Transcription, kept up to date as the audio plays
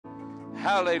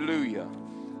Hallelujah.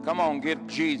 Come on, give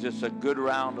Jesus a good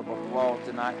round of applause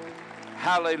tonight.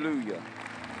 Hallelujah.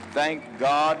 Thank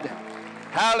God.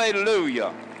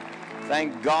 Hallelujah.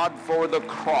 Thank God for the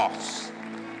cross.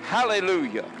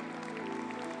 Hallelujah.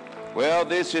 Well,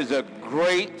 this is a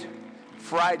great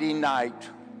Friday night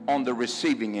on the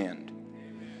receiving end.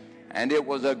 And it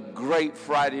was a great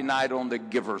Friday night on the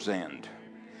giver's end,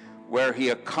 where he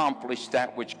accomplished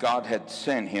that which God had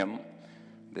sent him,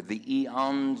 that the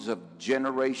eons of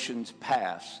generations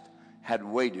past had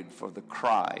waited for the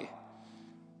cry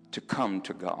to come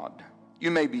to God.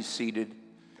 You may be seated.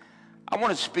 I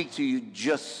want to speak to you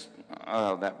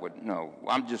I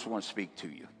just want to speak to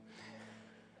you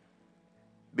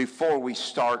before we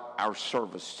start our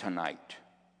service tonight.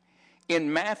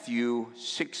 In Matthew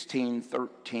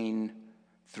 16:13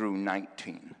 through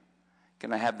 19.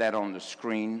 Can I have that on the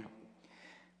screen?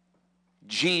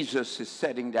 Jesus is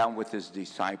sitting down with his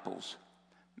disciples,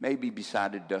 maybe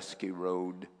beside a dusky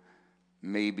road,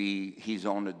 maybe he's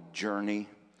on a journey,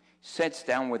 sits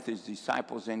down with his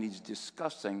disciples and he's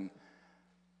discussing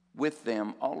with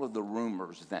them all of the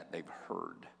rumors that they've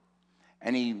heard.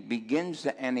 And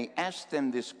he asks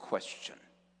them this question.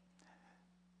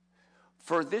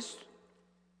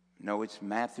 It's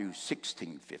Matthew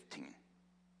 16:15.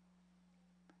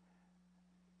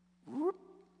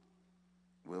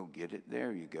 We'll get it.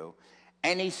 There you go.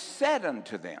 And he said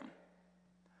unto them,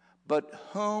 but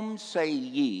whom say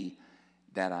ye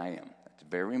that I am? That's a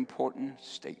very important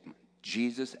statement.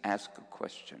 Jesus asked a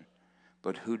question,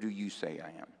 but who do you say I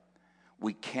am?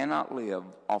 We cannot live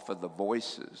off of the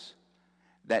voices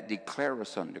that declare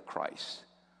us unto Christ.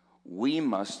 We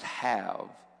must have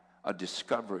a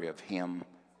discovery of him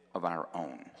of our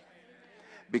own.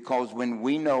 Because when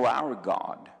we know our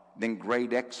God, then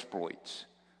great exploits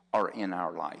are in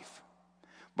our life.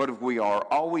 But if we are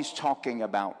always talking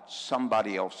about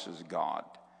somebody else's God,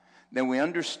 then we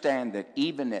understand that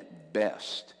even at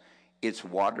best, it's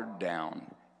watered down,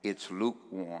 it's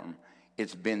lukewarm,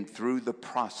 it's been through the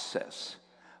process,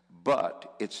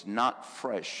 but it's not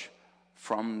fresh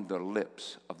from the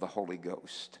lips of the Holy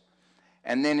Ghost.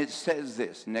 And then it says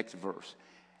this, next verse.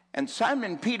 And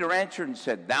Simon Peter answered and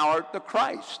said, thou art the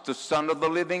Christ, the Son of the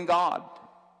living God.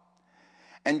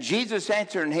 And Jesus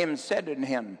answered him and said unto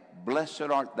him, blessed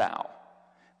art thou.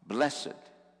 Blessed.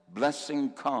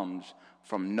 Blessing comes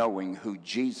from knowing who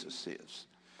Jesus is.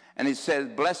 And he says,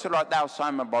 blessed art thou,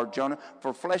 Simon Bar-Jonah,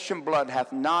 for flesh and blood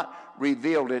hath not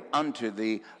revealed it unto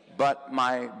thee, but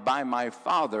by my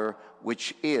Father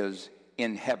which is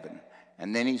in heaven.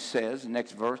 And then he says,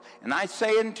 next verse, and I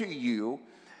say unto you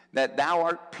that thou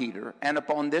art Peter, and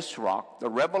upon this rock, the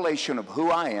revelation of who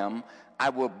I am, I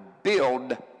will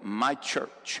build my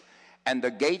church, and the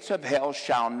gates of hell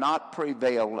shall not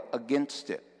prevail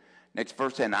against it. Next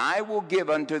verse, and I will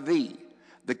give unto thee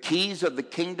the keys of the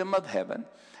kingdom of heaven,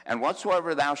 and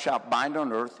whatsoever thou shalt bind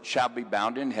on earth shall be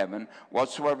bound in heaven,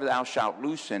 whatsoever thou shalt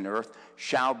loose in earth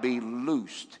shall be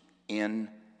loosed in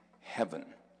heaven.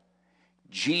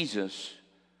 Jesus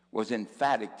was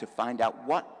emphatic to find out,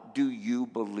 what do you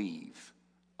believe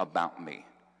about me?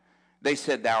 They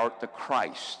said, thou art the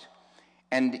Christ.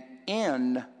 And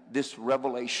in this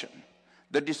revelation,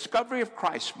 the discovery of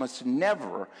Christ must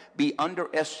never be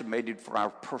underestimated for our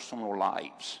personal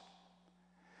lives.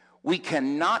 We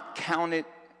cannot count it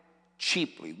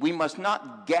cheaply. We must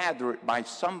not gather it by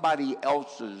somebody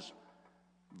else's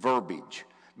verbiage,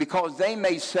 because they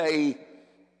may say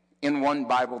in one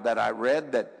Bible that I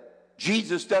read that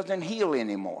Jesus doesn't heal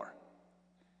anymore.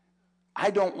 I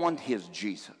don't want his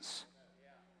Jesus.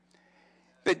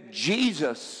 That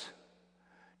Jesus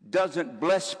doesn't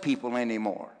bless people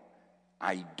anymore.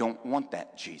 I don't want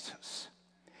that Jesus.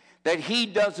 That he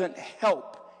doesn't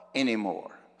help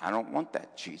anymore. I don't want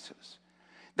that Jesus.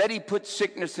 That he puts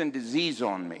sickness and disease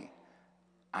on me.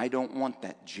 I don't want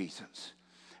that Jesus.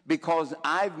 Because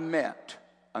I've met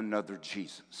another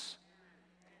Jesus.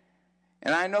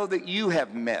 And I know that you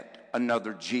have met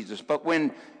another Jesus. But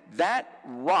when that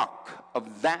rock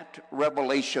of that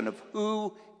revelation of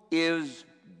who is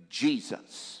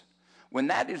Jesus, when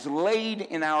that is laid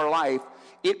in our life,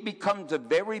 it becomes the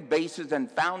very basis and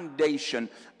foundation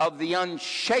of the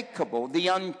unshakable, the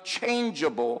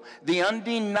unchangeable, the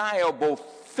undeniable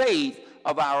faith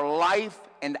of our life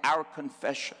and our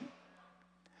confession.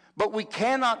 But we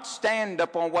cannot stand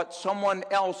upon what someone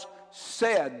else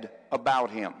said about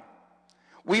him.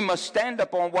 We must stand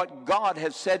upon what God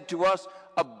has said to us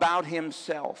about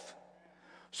himself.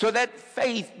 So that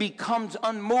faith becomes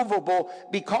unmovable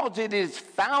because it is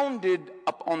founded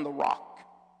upon the rock.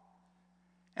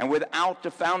 And without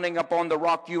the founding upon the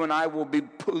rock, you and I will be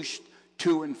pushed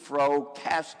to and fro,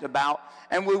 cast about,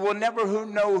 and we will never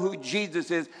know who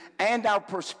Jesus is, and our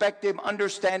perspective,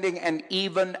 understanding, and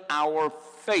even our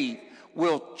faith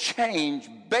will change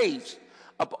based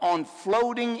upon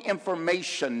floating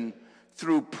information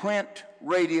through print,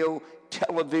 radio,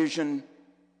 television,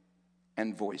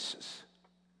 and voices.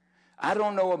 I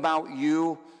don't know about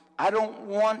you. I don't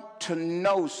want to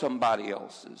know somebody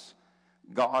else's.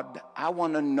 God, I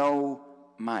want to know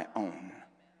my own.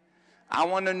 I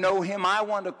want to know him. I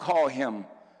want to call him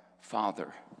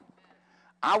Father.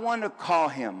 I want to call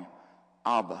him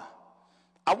Abba.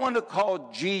 I want to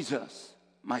call Jesus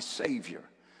my Savior.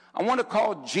 I want to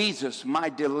call Jesus my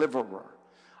deliverer.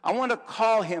 I want to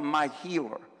call him my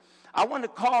healer. I want to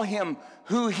call him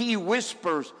who he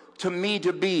whispers to me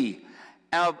to be,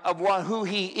 who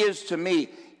he is to me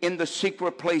in the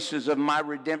secret places of my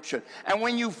redemption. And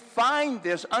when you find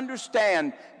this,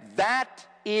 understand that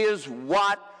is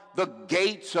what the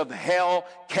gates of hell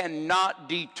cannot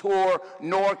detour,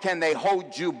 nor can they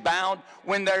hold you bound.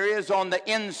 When there is on the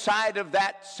inside of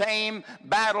that same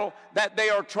battle that they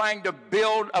are trying to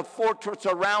build a fortress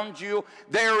around you,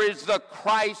 there is the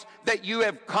Christ that you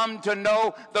have come to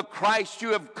know, the Christ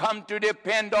you have come to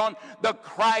depend on, the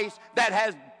Christ that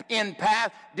has in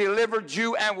past delivered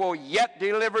you and will yet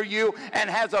deliver you and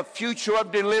has a future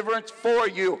of deliverance for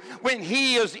you. When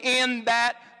he is in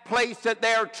that place that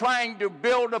they are trying to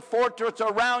build a fortress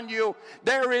around you,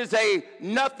 there is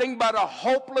nothing but a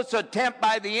hopeless attempt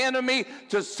by the enemy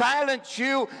to silence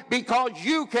you, because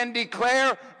you can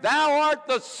declare, thou art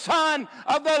the Son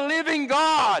of the living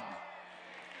God.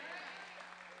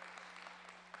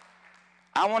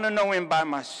 I want to know him by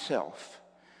myself.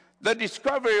 The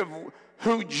discovery of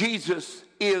who Jesus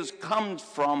is comes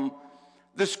from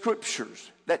the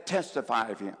scriptures that testify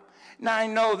of him. Now, I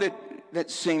know that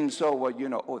seems so,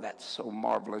 well, oh, that's so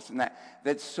marvelous, and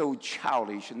that's so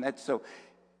childish, and that's so...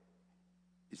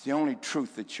 It's the only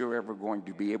truth that you're ever going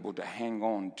to be able to hang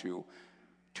on to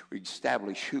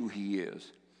establish who he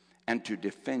is and to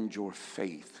defend your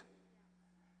faith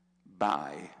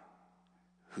by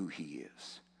who he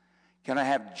is. Can I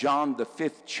have John, the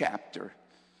 5th chapter,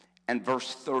 and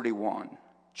verse 31?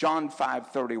 John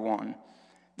 5:31.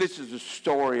 This is a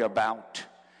story about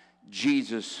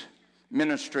Jesus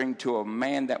ministering to a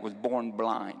man that was born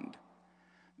blind.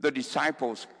 The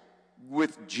disciples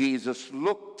with Jesus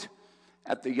looked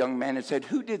at the young man and said,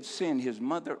 who did sin, his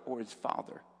mother or his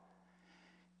father?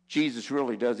 Jesus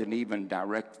really doesn't even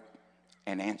direct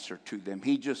an answer to them.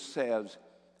 He just says,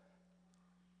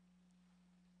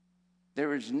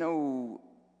 there is no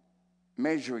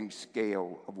measuring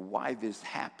scale of why this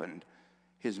happened,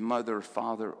 his mother,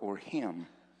 father, or him.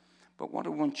 But what I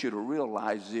want you to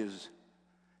realize is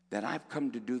that I've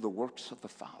come to do the works of the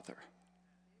Father.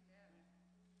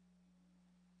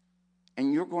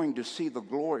 And you're going to see the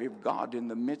glory of God in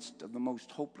the midst of the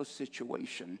most hopeless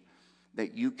situation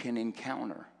that you can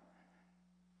encounter.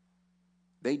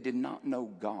 They did not know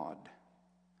God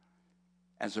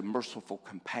as a merciful,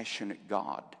 compassionate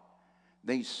God.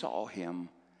 They saw him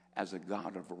as a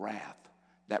God of wrath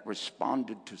that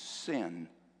responded to sin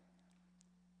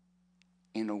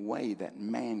in a way that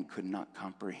man could not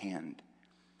comprehend.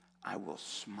 I will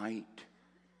smite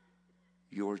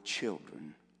your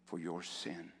children for your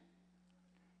sin.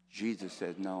 Jesus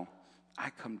said, no,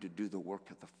 I come to do the work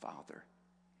of the Father.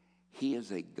 He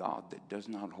is a God that does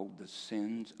not hold the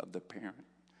sins of the parent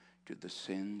to the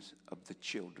sins of the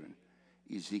children.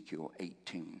 Ezekiel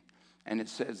 18. And it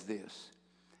says this,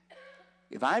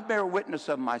 if I bear witness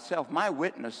of myself, my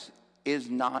witness is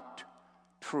not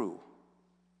true.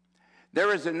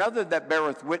 There is another that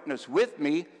beareth witness with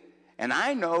me, and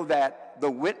I know that the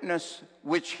witness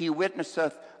which he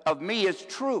witnesseth of me is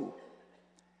true.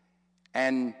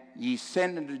 And ye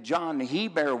send unto John, he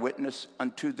bare witness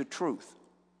unto the truth.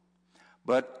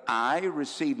 But I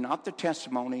receive not the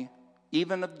testimony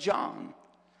even of John.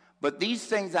 But these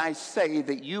things I say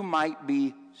that you might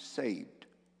be saved.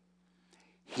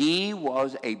 He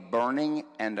was a burning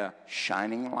and a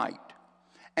shining light.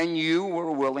 And you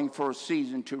were willing for a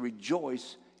season to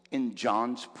rejoice in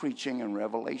John's preaching and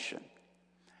revelation.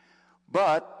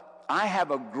 But I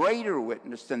have a greater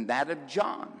witness than that of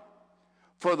John.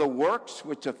 For the works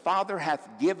which the Father hath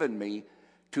given me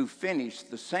to finish,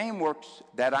 the same works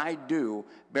that I do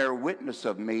bear witness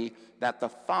of me that the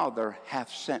Father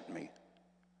hath sent me.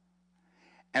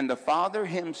 And the Father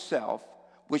himself,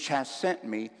 which hath sent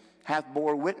me, hath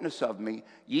bore witness of me.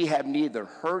 Ye have neither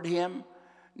heard him,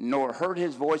 nor heard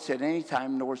his voice at any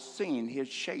time, nor seen his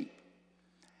shape.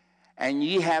 And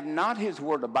ye have not his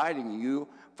word abiding in you,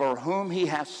 for whom he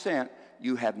hath sent,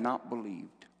 you have not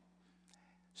believed.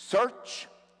 Search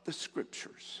the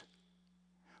scriptures,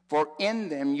 For in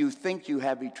them you think you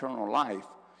have eternal life,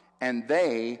 and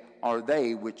they are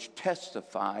they which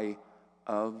testify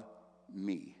of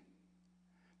me.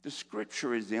 The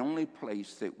Scripture is the only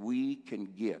place that we can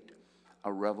get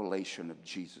a revelation of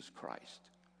Jesus Christ.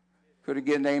 Could I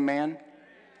get an amen?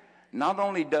 Not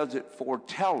only does it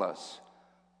foretell us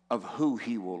of who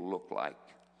he will look like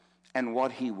and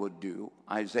what he would do.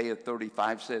 Isaiah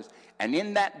 35 says, and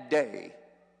in that day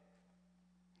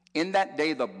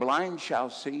the blind shall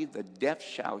see, the deaf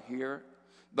shall hear,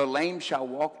 the lame shall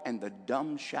walk, and the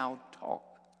dumb shall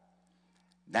talk.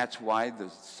 That's why the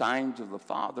signs of the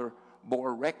Father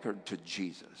bore record to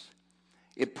Jesus.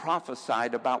 It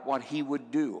prophesied about what he would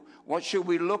do. What should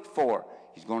we look for?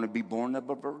 He's going to be born of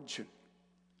a virgin.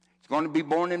 He's going to be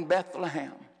born in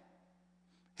Bethlehem.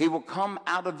 He will come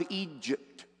out of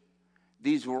Egypt.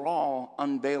 These were all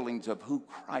unveilings of who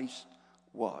Christ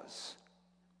was.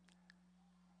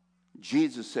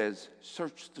 Jesus says,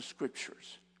 search the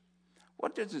Scriptures.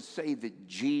 What does it say that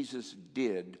Jesus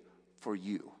did for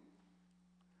you?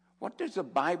 What does the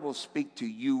Bible speak to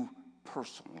you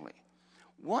personally?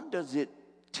 What does it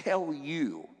tell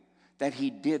you that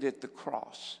he did at the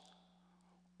cross?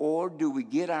 Or do we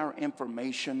get our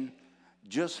information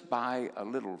just by a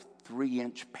little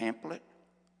 3-inch pamphlet,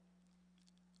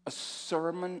 a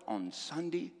sermon on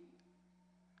Sunday,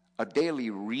 a daily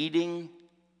reading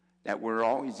that we're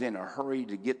always in a hurry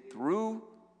to get through,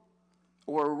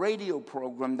 or a radio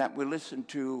program that we listen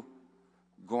to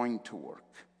going to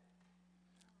work?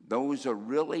 Those are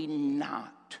really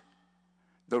not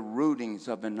the rootings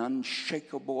of an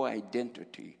unshakable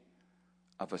identity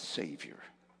of a Savior.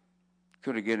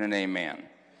 Could I get an amen?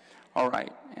 All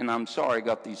right, and I'm sorry I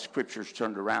got these scriptures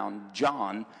turned around.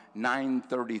 John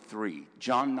 9:33.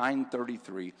 John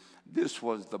 9:33. This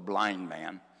was the blind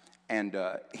man. And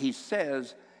he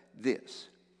says this.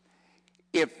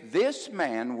 If this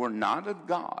man were not of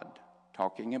God,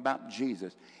 talking about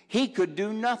Jesus, he could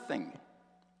do nothing.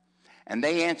 And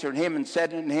they answered him and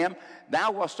said unto him,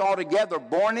 thou wast altogether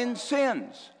born in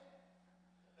sins.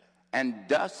 And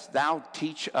dost thou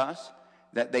teach us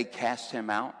that they cast him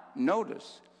out?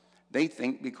 Notice, they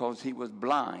think because he was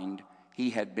blind, he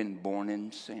had been born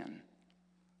in sin,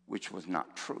 which was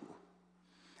not true.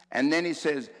 And then he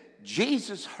says,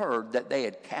 Jesus heard that they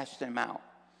had cast him out.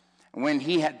 When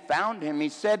he had found him, he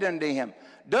said unto him,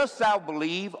 dost thou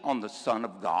believe on the Son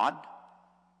of God?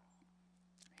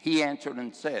 He answered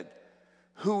and said,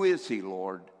 who is he,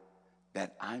 Lord,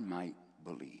 that I might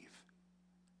believe?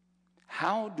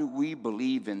 How do we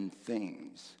believe in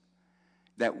things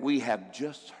that we have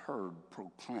just heard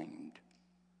proclaimed?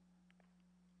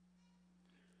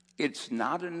 It's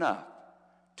not enough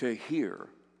to hear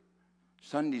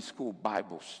Sunday school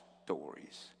Bible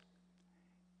stories.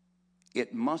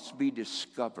 It must be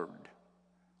discovered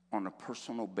on a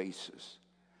personal basis.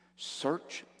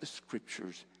 Search the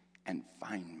Scriptures and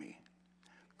find me.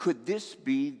 Could this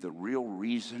be the real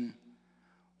reason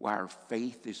why our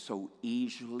faith is so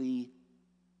easily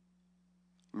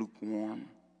lukewarm,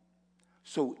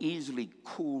 so easily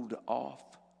cooled off,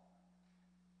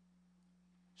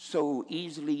 so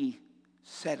easily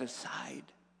set aside,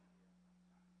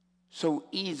 so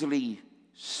easily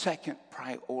second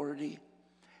priority?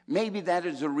 Maybe that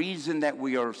is the reason that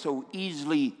we are so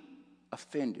easily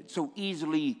offended, so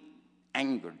easily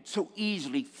angered, so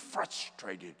easily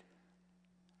frustrated,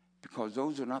 because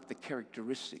those are not the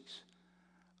characteristics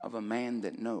of a man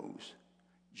that knows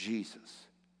Jesus,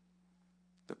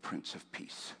 the Prince of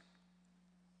Peace.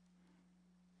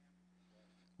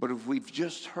 But if we've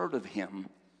just heard of him,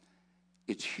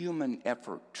 it's human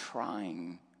effort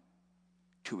trying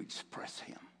to express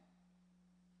him.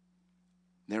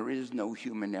 There is no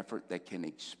human effort that can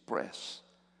express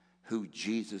who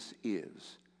Jesus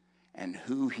is and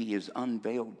who he is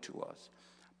unveiled to us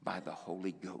by the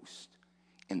Holy Ghost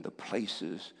in the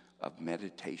places of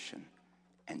meditation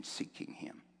and seeking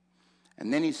him.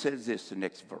 And then he says this, the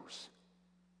next verse.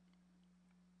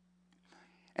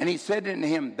 And he said unto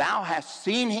him, thou hast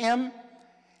seen him,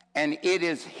 and it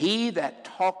is he that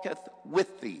talketh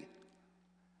with thee.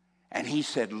 And he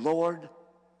said, Lord,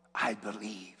 I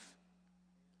believe.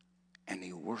 And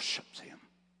he worships him.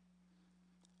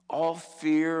 All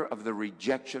fear of the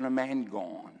rejection of man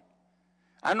gone.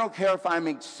 I don't care if I'm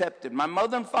accepted. My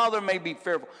mother and father may be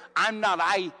fearful. I'm not.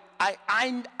 I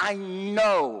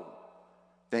know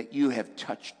that you have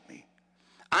touched me.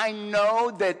 I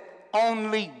know that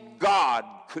only God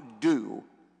could do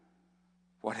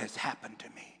what has happened to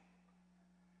me.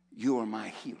 You are my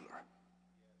healer.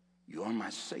 You are my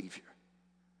Savior.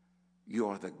 You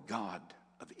are the God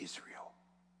of Israel.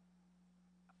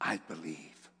 I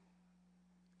believe.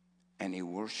 And he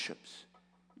worships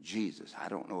Jesus. I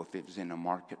don't know if it was in a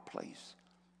marketplace,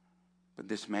 but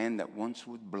this man that once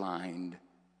was blind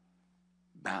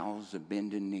bows a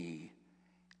bended knee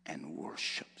and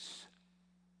worships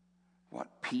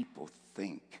what people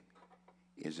think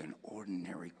is an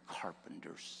ordinary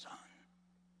carpenter's son.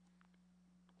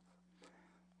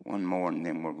 One more, and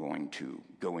then we're going to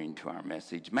go into our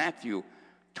message. Matthew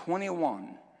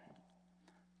 21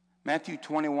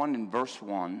 and verse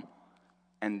 1,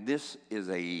 and this is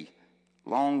a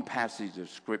long passage of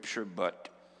Scripture, but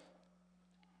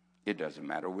it doesn't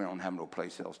matter. We don't have no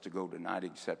place else to go tonight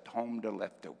except home to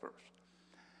leftovers.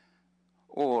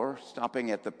 Or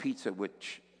stopping at the pizza,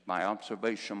 which, by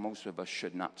observation, most of us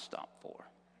should not stop for.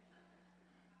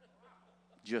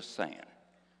 Just saying.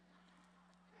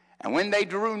 And when they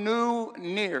drew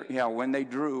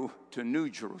to New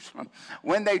Jerusalem,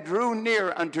 when they drew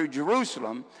near unto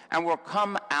Jerusalem and were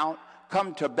come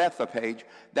to Bethphage,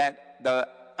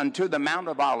 unto the Mount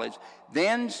of Olives,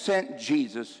 then sent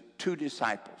Jesus 2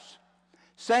 disciples,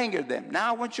 saying to them, Now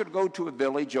I want you to go to a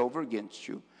village over against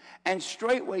you, and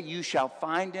straightway you shall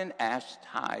find an ass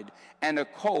tied, and a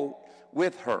colt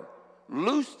with her.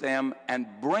 Loose them and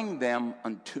bring them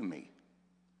unto me.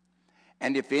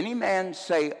 And if any man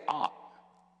say aught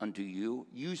unto you,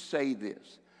 you say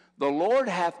this, The Lord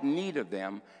hath need of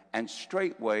them, and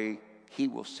straightway he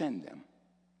will send them.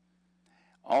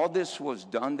 All this was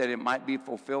done that it might be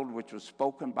fulfilled which was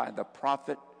spoken by the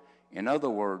prophet. In other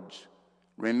words,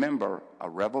 remember a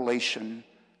revelation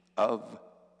of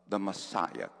the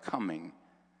Messiah coming,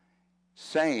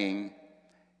 saying,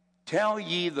 Tell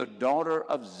ye the daughter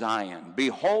of Zion,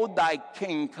 Behold, thy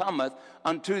king cometh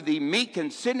unto thee meek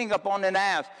and sitting upon an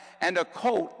ass, and a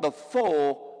colt the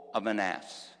foal of an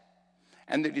ass.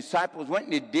 And the disciples went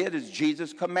and did as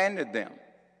Jesus commanded them,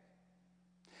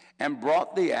 and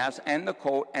brought the ass and the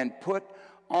colt, and put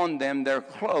on them their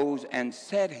clothes, and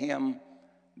set him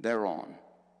thereon.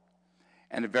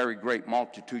 And a very great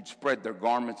multitude spread their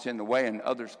garments in the way, and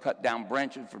others cut down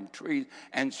branches from trees,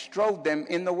 and strewed them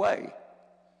in the way.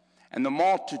 And the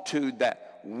multitude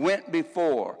that went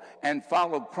before and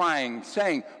followed, crying,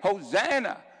 saying,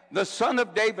 Hosanna, the Son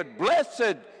of David,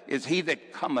 blessed is he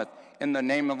that cometh in the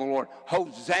name of the Lord.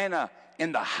 Hosanna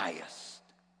in the highest.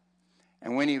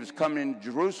 And when he was coming into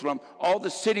Jerusalem, all the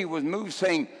city was moved,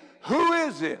 saying, Who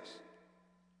is this?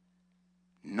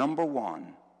 Number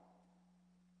one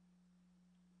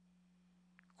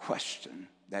question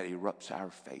that erupts our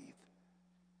faith.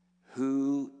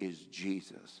 Who is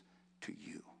Jesus to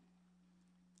you?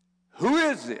 Who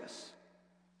is this?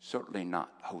 Certainly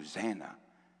not Hosanna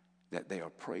that they are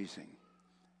praising.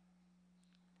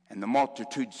 And the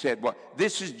multitude said, Well,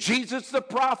 this is Jesus the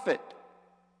prophet.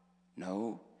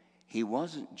 No, he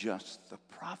wasn't just the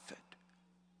prophet.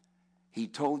 He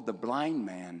told the blind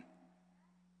man,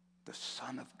 the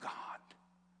Son of God.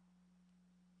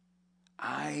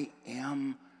 I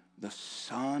am the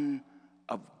Son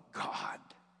of God.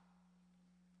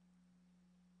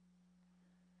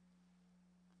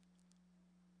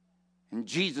 And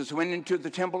Jesus went into the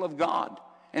temple of God,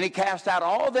 and he cast out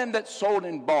all them that sold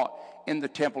and bought in the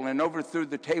temple, and overthrew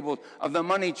the tables of the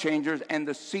money changers and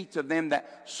the seats of them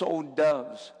that sold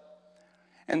doves,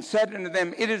 and said unto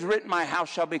them, It is written, My house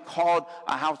shall be called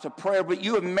a house of prayer, but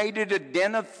you have made it a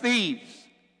den of thieves.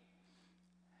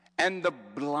 And the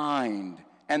blind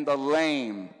and the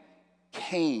lame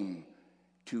came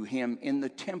to him in the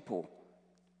temple,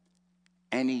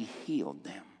 and he healed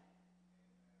them.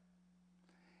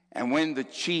 And when the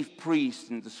chief priests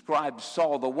and the scribes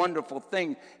saw the wonderful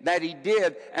thing that he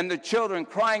did, and the children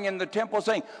crying in the temple,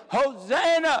 saying,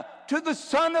 Hosanna to the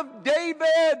Son of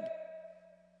David,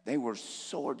 they were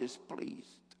sore displeased,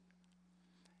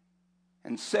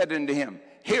 and said unto him,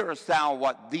 Hearest thou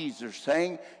what these are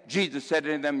saying? Jesus said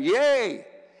unto them, Yea,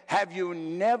 have you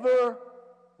never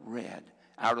read,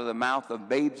 Out of the mouth of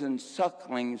babes and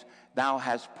sucklings thou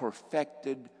hast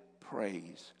perfected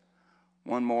praise?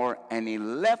 One more, and he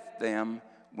left them,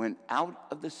 went out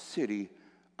of the city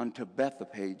unto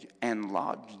Bethphage, and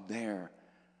lodged there.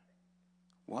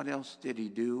 What else did he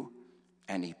do?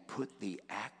 And he put the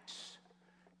axe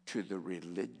to the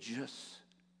religious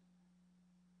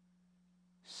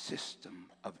system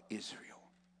of Israel,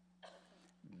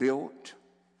 built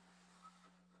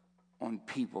on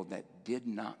people that did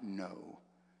not know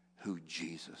who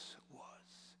Jesus was.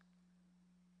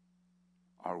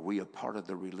 Are we a part of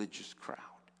the religious crowd?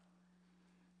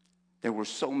 There were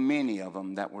so many of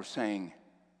them that were saying,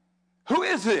 Who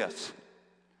is this?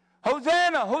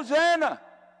 Hosanna, Hosanna.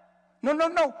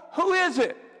 No, who is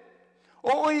it?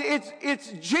 Oh,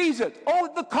 it's Jesus. Oh,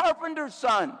 the carpenter's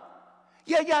son.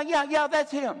 Yeah,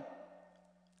 that's him.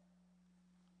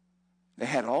 They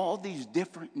had all these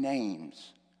different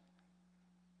names,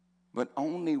 but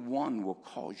only one will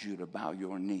cause you to bow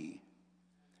your knee.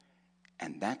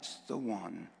 And that's the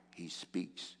one he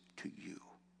speaks to you.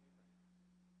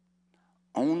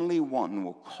 Only one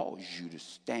will cause you to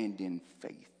stand in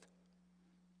faith.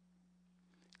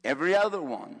 Every other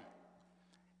one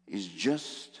is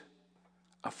just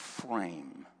a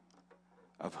frame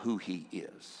of who he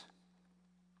is.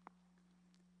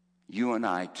 You and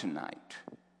I tonight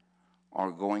are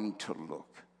going to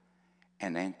look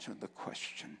and answer the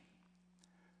question,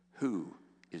 who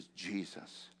is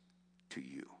Jesus to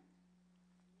you?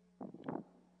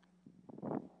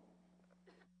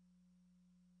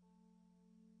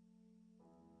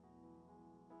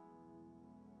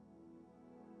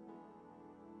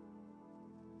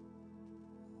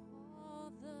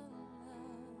 All the love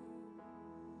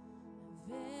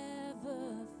I've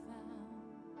ever found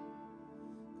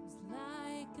comes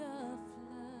like a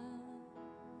flood,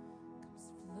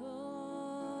 comes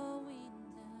flowing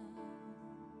down.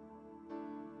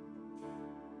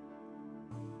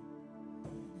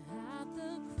 At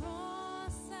the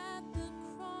cross, I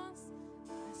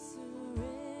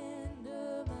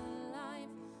surrender my life.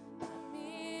 I'm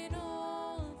in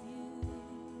all of you.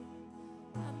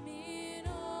 I'm in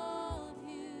all of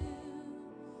you.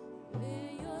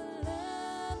 Where your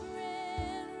love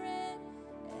ran red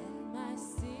and my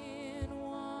sin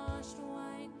washed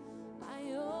white.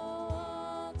 I owe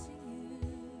all to you.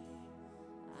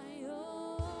 I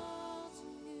owe all to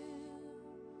you,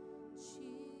 Jesus.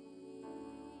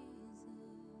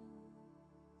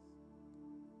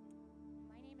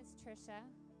 My name is Trisha,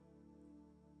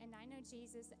 and I know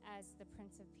Jesus as the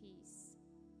Prince of Peace.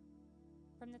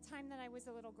 From the time that I was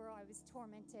a little girl, I was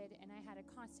tormented, and I had a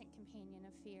constant companion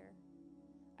of fear.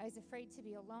 I was afraid to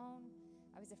be alone.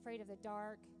 I was afraid of the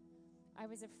dark. I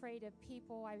was afraid of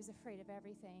people. I was afraid of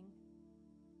everything.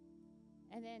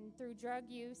 And then through drug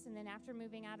use, and then after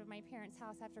moving out of my parents'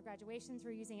 house after graduation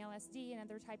through using LSD and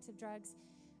other types of drugs,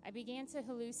 I began to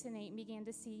hallucinate and began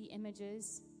to see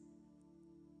images.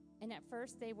 And at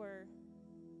first they were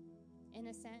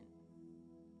innocent,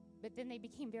 but then they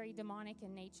became very demonic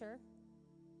in nature.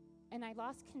 And I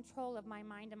lost control of my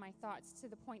mind and my thoughts to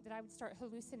the point that I would start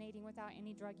hallucinating without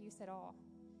any drug use at all.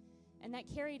 And that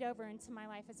carried over into my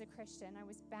life as a Christian. I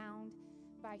was bound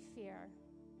by fear.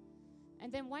 And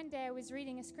then one day I was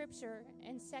reading a scripture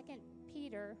in 2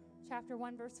 Peter chapter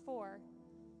 1, verse 4.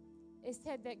 It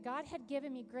said that God had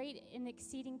given me great and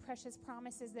exceeding precious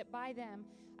promises, that by them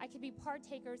I could be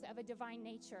partakers of a divine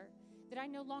nature, that I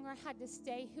no longer had to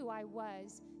stay who I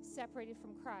was, separated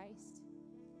from Christ.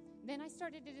 Then I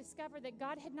started to discover that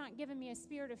God had not given me a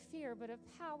spirit of fear, but of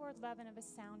power, love, and of a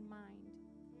sound mind.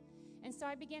 And so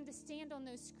I began to stand on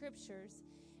those scriptures.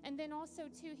 And then also,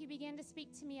 too, he began to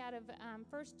speak to me out of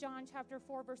 1 John chapter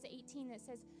 4, verse 18, that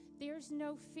says, there's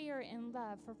no fear in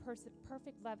love, for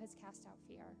perfect love has cast out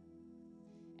fear.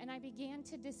 And I began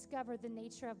to discover the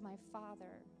nature of my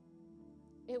Father.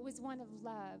 It was one of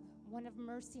love, one of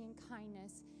mercy and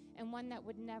kindness, and one that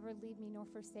would never leave me nor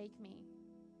forsake me.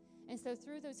 And so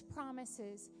through those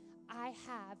promises, I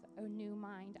have a new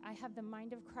mind. I have the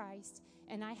mind of Christ,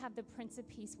 and I have the Prince of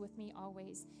Peace with me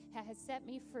always, that has set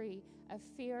me free of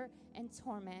fear and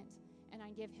torment, and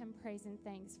I give him praise and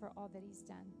thanks for all that he's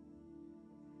done.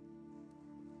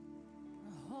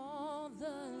 All the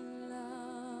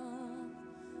love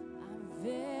I've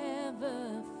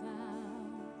ever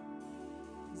found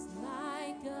is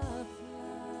like a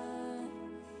flood,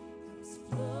 comes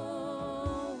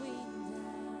flowing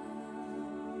down.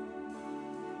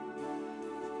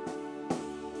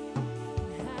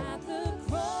 At the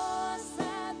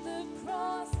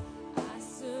cross, I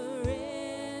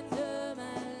surrender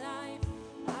my life.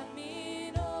 I'm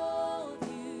in all of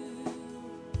you.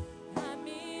 I'm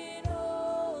in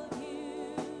all of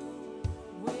you.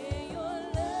 Where your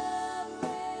love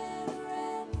ran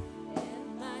red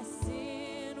and my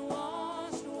sin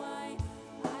washed white.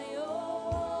 I owe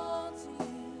all to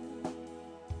you.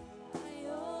 I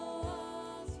owe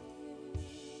all to you,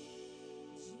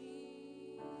 Jesus.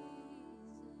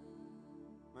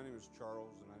 My name is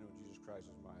Charles, and I know Jesus Christ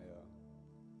is my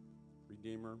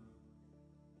Redeemer.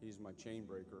 He's my chain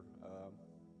breaker.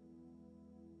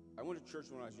 I went to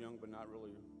church when I was young, but not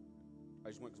really. I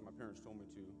just went because my parents told me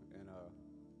to. And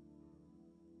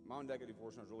mom and dad got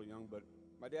divorced when I was really young, but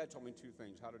my dad told me two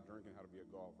things, how to drink and how to be a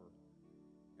golfer.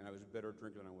 And I was a better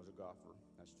drinker than I was a golfer.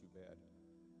 That's too bad.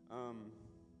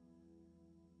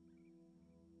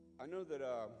 I know that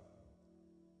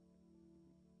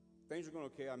things are going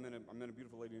okay. I met a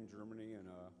beautiful lady in Germany, and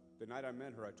the night I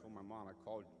met her, I told my mom, I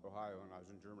called Ohio, and I was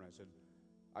in Germany. I said,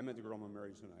 I met the girl I'm going to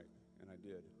marry tonight, and I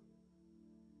did.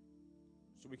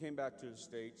 So we came back to the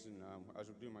States, and I was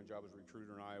doing my job as a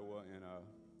recruiter in Iowa, and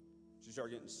she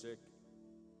started getting sick.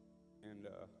 And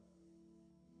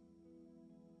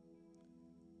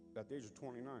at the age of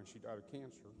 29, she died of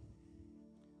cancer.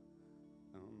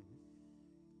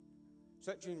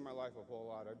 So that changed my life a whole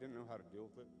lot. I didn't know how to deal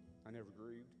with it. I never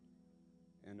grieved.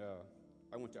 And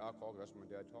I went to alcohol because that's what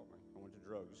my dad taught me. I went to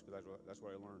drugs because that's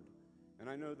what I learned. And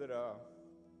I know that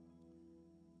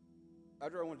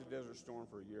after I went to Desert Storm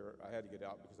for a year, I had to get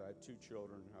out because I had 2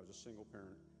 children. I was a single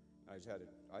parent. I had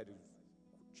to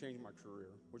change my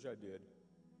career, which I did.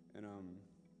 And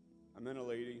I met a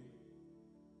lady.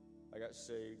 I got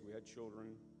saved. We had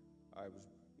children. I was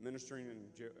ministering in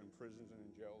prisons and in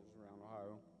jails around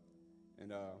Ohio. And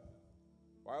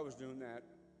while I was doing that,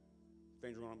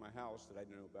 things were going on in my house that I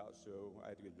didn't know about, so I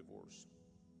had to get a divorce.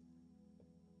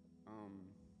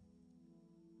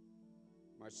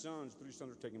 My 3 sons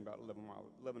were taken about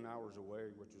 11 hours away,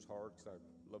 which was hard because I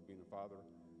love being a father.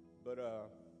 But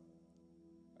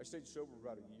I stayed sober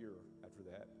about a year after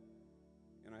that.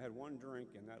 And I had 1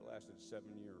 drink, and that lasted 7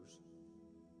 years.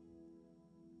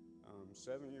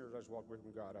 7 years I just walked away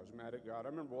from God. I was mad at God. I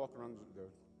remember walking around the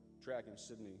track in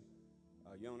Sydney,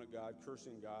 yelling at God,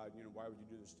 cursing God, why would you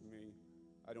do this to me?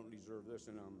 I don't deserve this.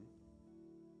 And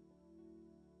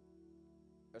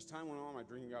as time went on, my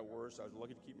drinking got worse. I was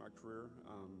lucky to keep my career.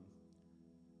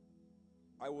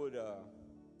 I would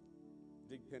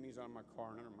dig pennies out of my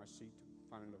car and under my seat to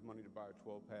find enough money to buy a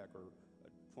 12-pack or a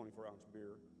 24-ounce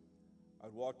beer.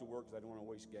 I'd walk to work because I didn't want to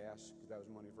waste gas because that was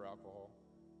money for alcohol.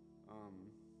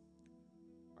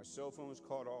 My cell phone was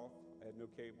cut off. I had no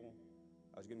cable.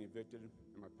 I was getting evicted,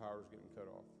 and my power was getting cut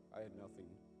off. I had nothing.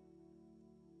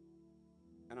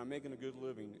 And I'm making a good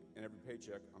living, and every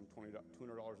paycheck, I'm $200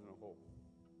 in the hole.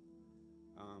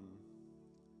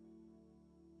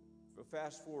 But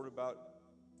fast forward about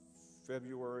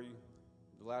February,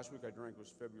 the last week I drank was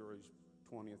February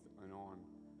 20th and on.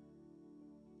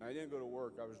 And I didn't go to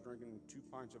work. I was drinking 2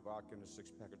 pints of vodka and a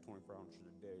 6-pack of 24 ounces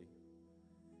a day.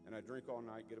 And I drink all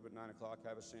night, get up at 9 o'clock,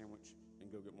 have a sandwich,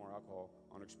 and go get more alcohol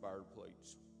on expired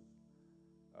plates.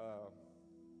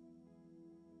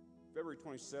 February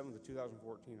 27th of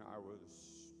 2014, I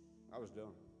was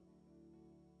done.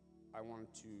 I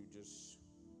wanted to just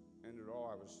end it all.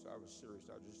 I was serious.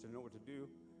 I just didn't know what to do.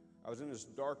 I was in this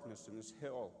darkness and this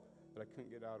hell that I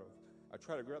couldn't get out of. I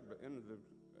tried to grab the end of the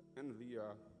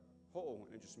hole,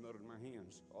 and it just melted in my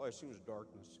hands. All I seen was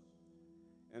darkness.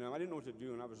 And I didn't know what to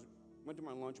do, and went to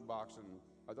my lunchbox, and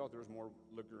I thought there was more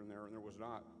liquor in there, and there was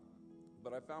not.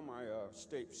 But I found my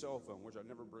state cell phone, which I'd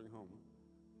never bring home.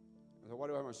 I thought, why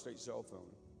do I have my state cell phone?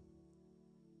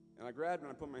 And I grabbed it,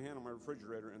 and I put my hand on my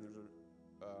refrigerator, and there's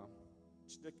a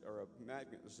stick or a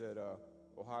magnet that said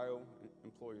Ohio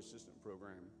Employee Assistance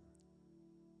Program.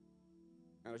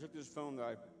 And I took this phone that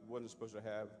I wasn't supposed to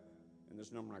have, and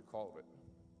this number, and I called it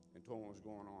and told them what was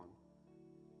going on.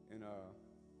 And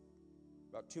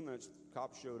about 2 minutes, the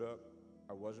cops showed up.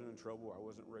 I wasn't in trouble. I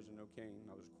wasn't raising no cane.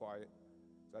 I was quiet.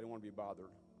 I didn't want to be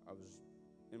bothered. I was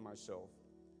in myself.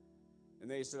 And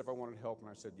they said if I wanted help, and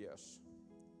I said yes.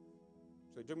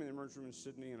 So they took me to the emergency room in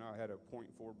Sydney, and I had a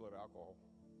 0.4 blood alcohol,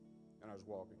 and I was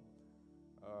walking.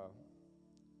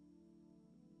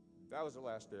 That was the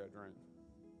last day I drank.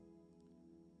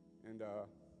 And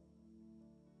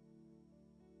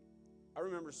I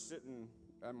remember sitting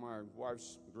at my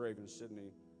wife's grave in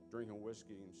Sydney, drinking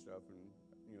whiskey and stuff, and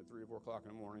 3 or 4 o'clock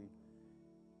in the morning.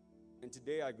 And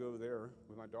today I go there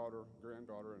with my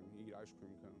granddaughter, and eat ice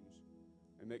cream cones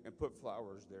and put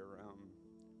flowers there.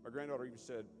 My granddaughter even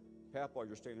said, "Papa,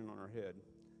 you're standing on our head."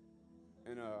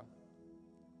 And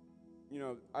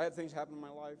I had things happen in my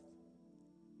life.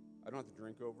 I don't have to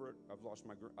drink over it. I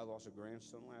lost a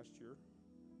grandson last year.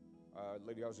 A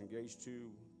lady I was engaged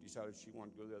to decided she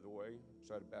wanted to go the other way,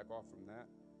 so I had to back off from that.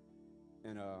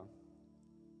 And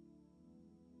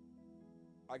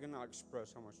I cannot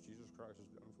express how much Jesus Christ has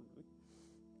done for me.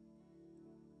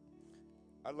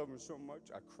 I love him so much.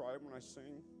 I cry when I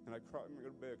sing, and I cry when I go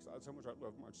to bed, because that's how much I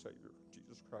love my Savior,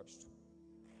 Jesus Christ.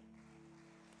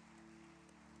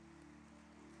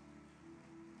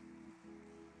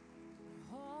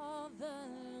 All the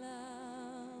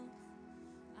love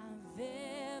I've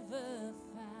ever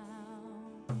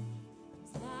found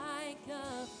is like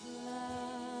a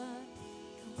flood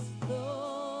comes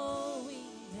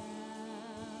flowing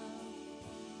down.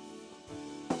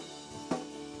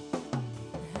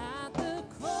 At the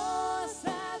cross,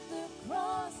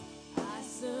 I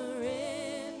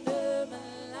surrender my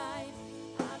life.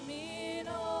 I'm in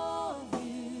all of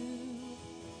you.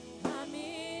 I'm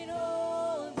in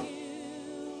all of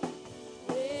you.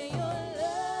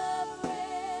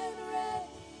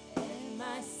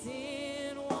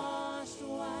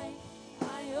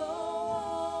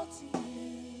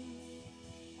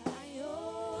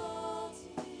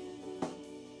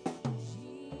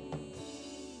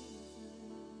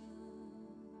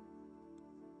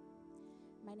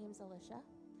 Alicia,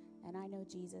 and I know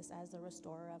Jesus as the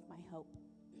restorer of my hope.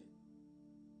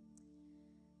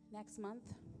 Next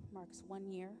month marks 1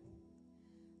 year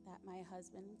that my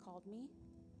husband called me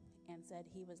and said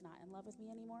he was not in love with me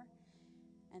anymore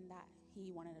and that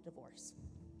he wanted a divorce.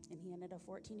 And he ended a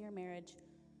 14-year marriage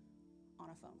on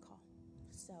a phone call.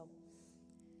 So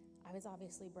I was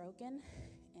obviously broken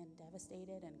and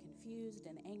devastated and confused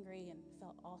and angry and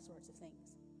felt all sorts of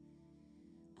things.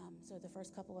 So the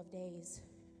first couple of days,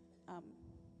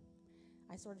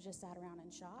 I sort of just sat around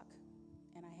in shock,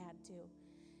 and I had to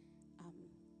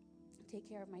take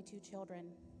care of my 2 children,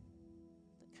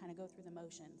 kind of go through the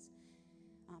motions.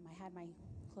 I had my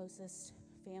closest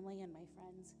family and my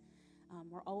friends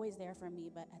were always there for me,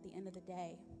 but at the end of the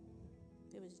day,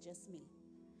 it was just me.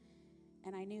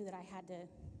 And I knew that I had to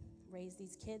raise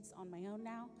these kids on my own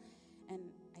now, and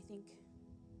I think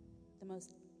the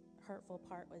most hurtful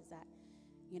part was that,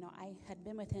 I had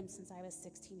been with him since I was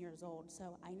 16 years old,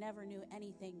 so I never knew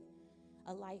anything,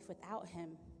 a life without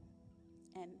him,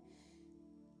 and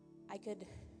I could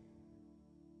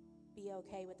be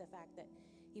okay with the fact that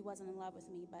he wasn't in love with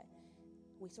me, but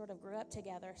we sort of grew up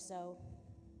together, so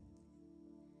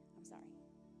I'm sorry.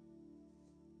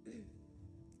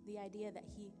 The idea that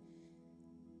he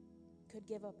could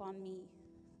give up on me,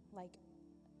 like,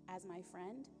 as my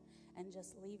friend and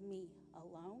just leave me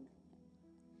alone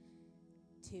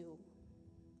to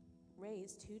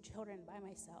raise 2 children by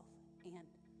myself and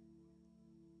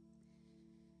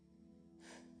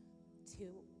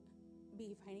to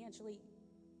be financially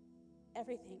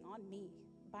everything on me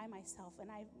by myself, and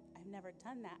I've never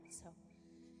done that, so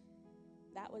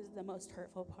that was the most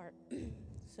hurtful part.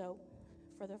 So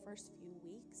for the first few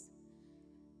weeks,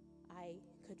 I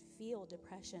could feel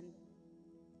depression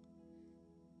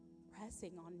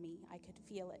pressing on me. I could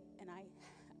feel it, and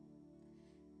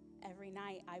every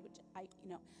night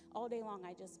all day long,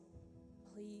 I just,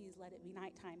 please let it be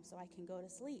nighttime so I can go to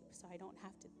sleep, so I don't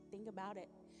have to think about it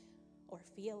or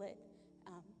feel it.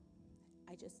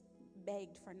 I just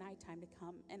begged for nighttime to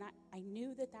come, and I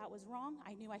knew that was wrong.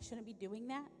 I knew I shouldn't be doing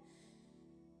that.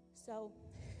 So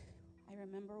I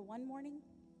remember one morning,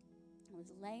 I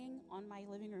was laying on my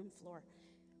living room floor,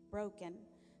 broken,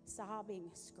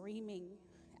 sobbing, screaming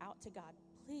out to God,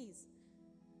 please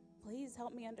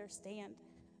help me understand.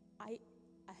 I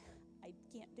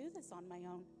can't do this on my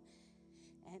own.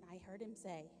 And I heard him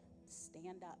say,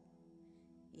 stand up.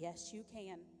 Yes, you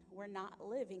can. We're not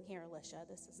living here, Alicia.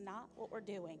 This is not what we're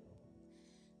doing.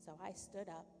 So I stood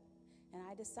up, and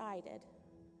I decided,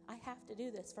 I have to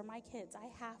do this for my kids. I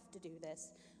have to do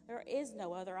this. There is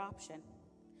no other option.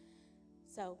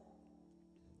 So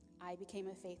I became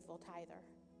a faithful tither,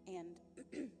 and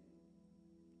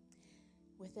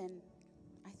within,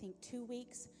 I think, 2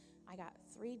 weeks, I got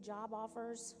 3 job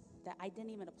offers that I didn't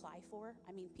even apply for.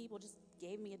 I mean, people just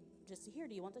gave me here,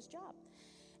 do you want this job?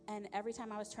 And every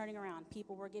time I was turning around,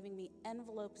 people were giving me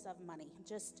envelopes of money,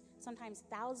 just sometimes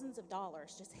thousands of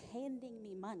dollars, just handing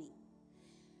me money.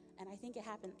 And I think it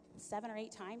happened 7 or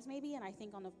 8 times maybe, and I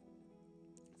think on the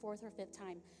 4th or 5th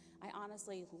time, I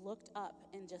honestly looked up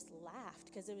and just laughed,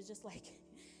 because it was just like,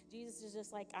 Jesus is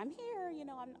just like, I'm here,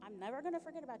 I'm never going to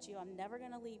forget about you. I'm never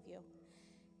going to leave you.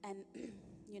 And,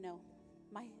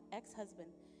 my ex-husband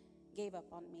gave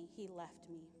up on me. He left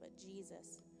me, but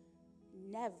Jesus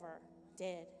never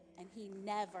did, and he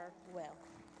never will.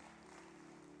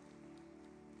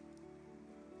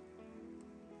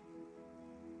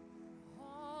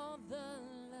 All the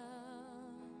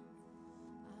love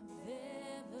I've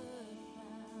ever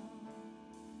found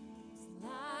is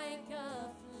like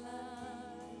a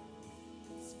flood.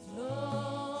 It's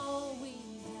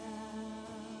flowing down.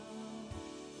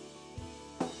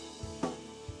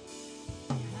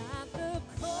 At the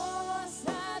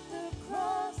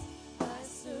cross, I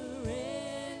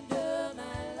surrender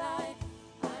my life.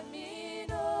 I'm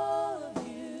in all of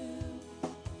you.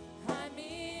 I'm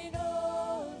in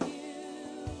all of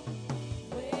you.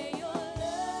 Where your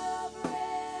love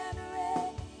ran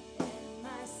red and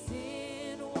my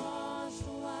sin washed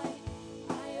white.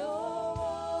 I owe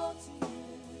all to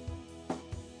you.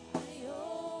 I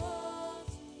owe all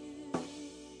to you,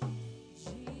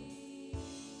 Jesus.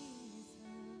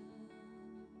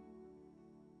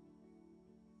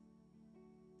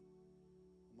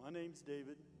 My name's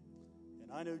David,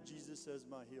 and I know Jesus as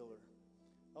my healer.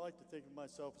 I like to think of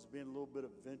myself as being a little bit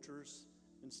adventurous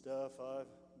and stuff. I've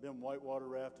been whitewater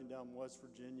rafting down West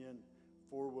Virginia and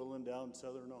four-wheeling down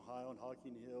southern Ohio and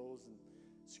Hocking Hills and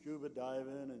scuba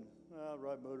diving and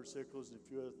ride motorcycles and a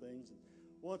few other things. And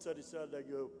once I decided I'd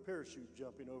go parachute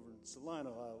jumping over in Saline,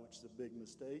 Ohio, which is a big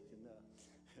mistake, and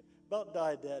about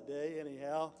died that day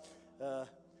anyhow.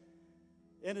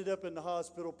 ended up in the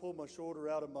hospital, pulled my shoulder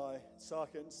out of my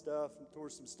socket and stuff, and tore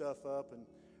some stuff up. And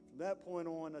from that point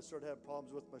on, I started having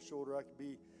problems with my shoulder. I could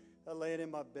be laying in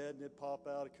my bed and it'd pop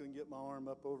out. I couldn't get my arm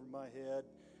up over my head.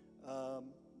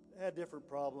 Had different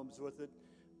problems with it.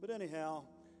 But anyhow,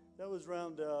 that was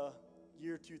around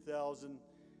year 2000,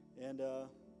 and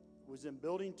was in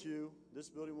Building 2. This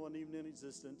building wasn't even in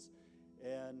existence.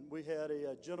 And we had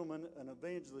a gentleman, an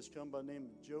evangelist, come by the name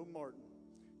of Joe Martin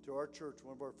to our church,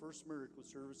 one of our first miracle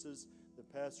services the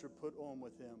pastor put on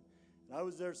with him. And I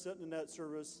was there sitting in that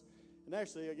service, and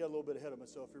actually I got a little bit ahead of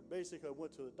myself here. Basically, I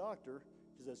went to the doctor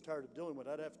because I was tired of dealing with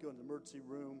it. I'd have to go in the emergency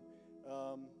room.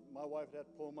 My wife would have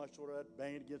to pull on my shoulder. I'd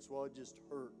bang it against the wall. It just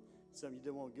hurt. Something you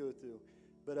didn't want to go through.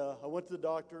 But I went to the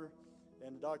doctor,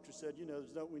 and the doctor said,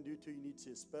 there's nothing we can do to you. You need to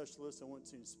see a specialist. I went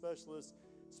to see a specialist.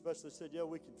 The specialist said, yeah,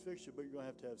 we can fix you, but you're going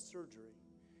to have surgery.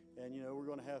 And, we're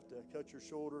going to have to cut your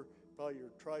shoulder. Probably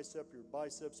your tricep, your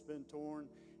biceps been torn.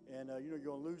 And, you're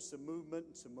going to lose some movement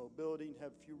and some mobility and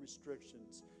have a few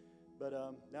restrictions. But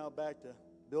now back to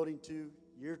Building 2,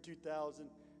 year 2000.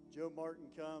 Joe Martin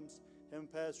comes. Him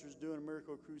and pastor's doing a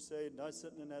miracle crusade, and I was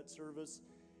sitting in that service.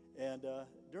 And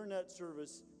during that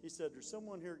service, he said, there's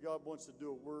someone here God wants to do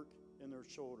a work in their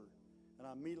shoulder. And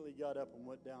I immediately got up and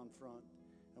went down front.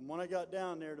 And when I got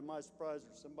down there, to my surprise,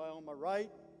 there's somebody on my right,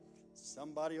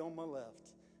 somebody on my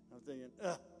left. I'm thinking,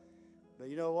 ugh. But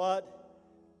you know what?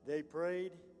 They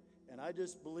prayed, and I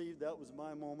just believed that was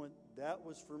my moment. That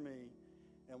was for me.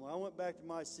 And when I went back to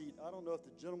my seat, I don't know if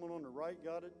the gentleman on the right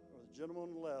got it or the gentleman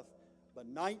on the left, but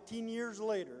 19 years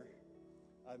later,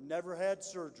 I've never had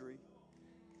surgery.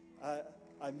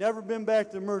 I've never been back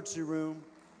to the emergency room.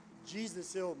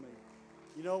 Jesus healed me.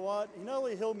 You know what? He not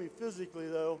only healed me physically,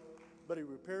 though, but he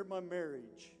repaired my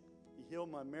marriage. He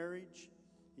healed my marriage.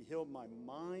 He healed my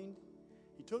mind.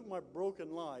 He took my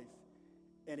broken life,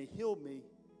 and he healed me,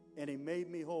 and he made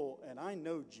me whole. And I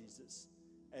know Jesus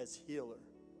as healer.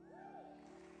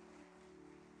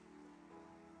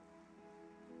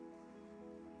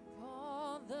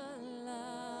 All the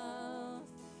love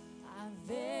I've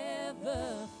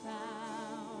ever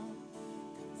found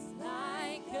is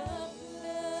like a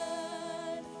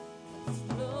flood that's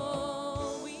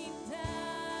flowing down.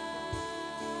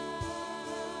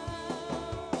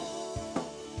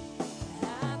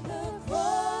 At the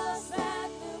cross,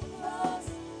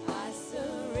 I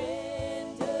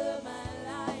surrender my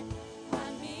life.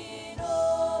 I'm in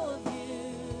all of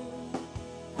you.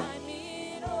 I'm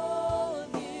in all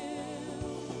of you.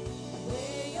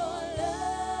 Where your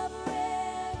love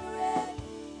ran red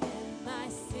and my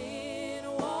sin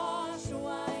washed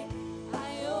white,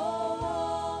 I owe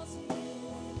all to you.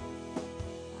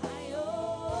 I owe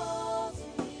all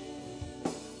to you,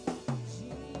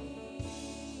 Jesus.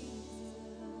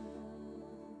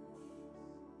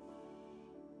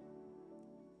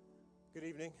 Good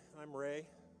evening. I'm Ray.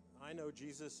 I know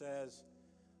Jesus as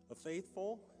a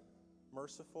faithful,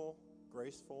 merciful,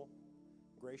 graceful,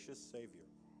 gracious Savior.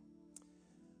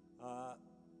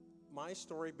 My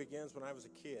story begins when I was a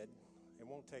kid. It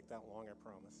won't take that long, I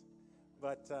promise.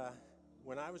 But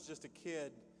when I was just a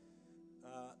kid,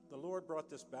 the Lord brought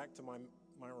this back to my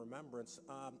remembrance.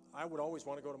 I would always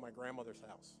want to go to my grandmother's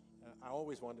house. I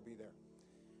always wanted to be there.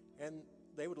 And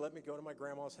they would let me go to my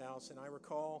grandma's house, and I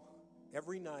recall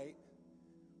every night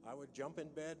I would jump in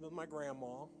bed with my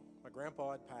grandma. My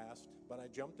grandpa had passed, but I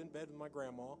jumped in bed with my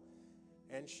grandma,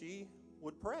 and she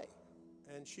would pray.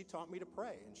 And she taught me to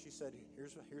pray. And she said,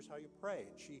 here's how you pray.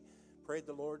 And she prayed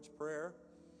the Lord's Prayer.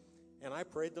 And I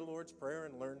prayed the Lord's Prayer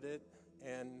and learned it.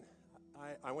 And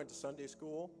I went to Sunday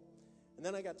school. And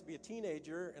then I got to be a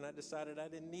teenager, and I decided I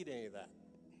didn't need any of that.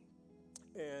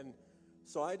 And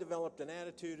so I developed an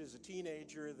attitude as a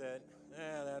teenager that,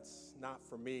 that's not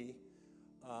for me.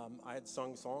 I had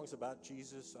sung songs about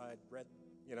Jesus. I had read,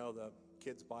 the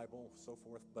kids' Bible, so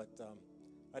forth. But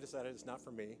I decided it's not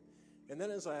for me. And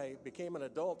then as I became an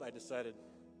adult, I decided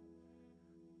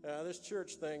this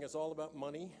church thing is all about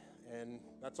money, and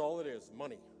that's all it is,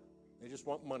 money. They just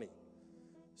want money.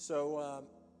 So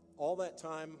all that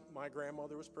time, my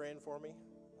grandmother was praying for me.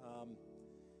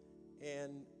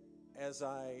 And as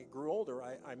I grew older,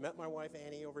 I met my wife,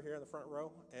 Annie, over here in the front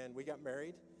row, and we got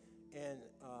married. And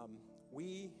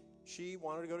she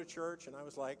wanted to go to church, and I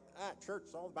was like, church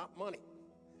is all about money.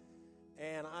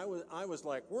 And I was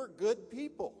like, we're good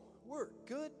people. We're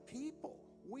good people.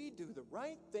 We do the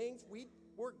right things.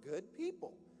 We're good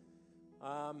people.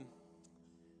 And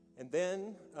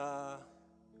then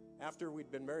after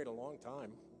we'd been married a long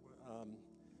time,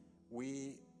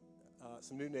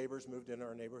 some new neighbors moved into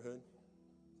our neighborhood,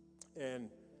 and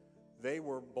they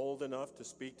were bold enough to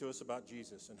speak to us about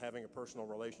Jesus and having a personal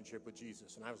relationship with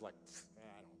Jesus. And I was like,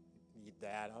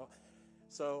 Dad.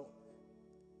 So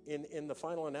in the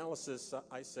final analysis,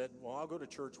 I said, well, I'll go to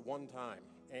church one time.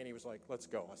 And he was like, let's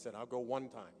go. I said, I'll go one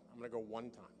time. I'm going to go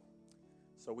one time.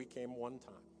 So we came one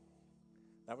time.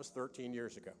 That was 13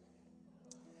 years ago.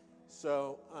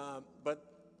 So, but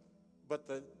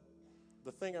the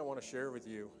thing I want to share with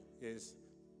you is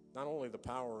not only the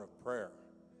power of prayer.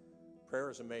 Prayer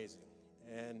is amazing.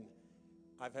 And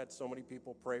I've had so many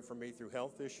people pray for me through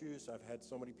health issues. I've had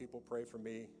so many people pray for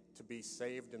me to be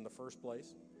saved in the first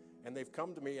place. And they've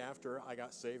come to me after I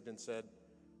got saved and said,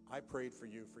 I prayed for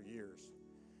you for years.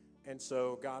 And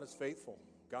so God is faithful.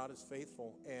 God is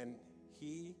faithful. And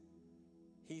He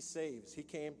saves. He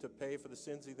came to pay for the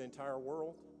sins of the entire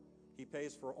world. He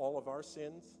pays for all of our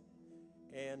sins.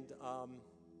 And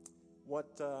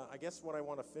I guess what I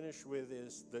want to finish with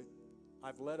is that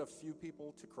I've led a few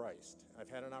people to Christ. I've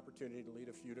had an opportunity to lead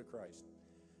a few to Christ.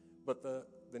 But the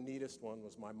neatest one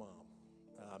was my mom.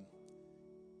 I'm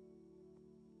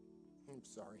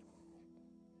sorry.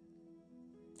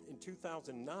 In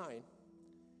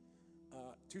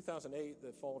 2008,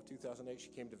 the fall of 2008, she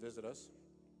came to visit us.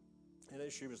 And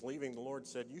as she was leaving, the Lord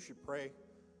said, you should pray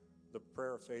the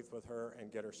prayer of faith with her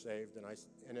and get her saved. And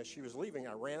as she was leaving,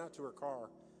 I ran out to her car,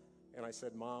 and I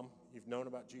said, Mom, you've known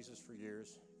about Jesus for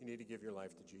years. You need to give your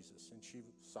life to Jesus. And she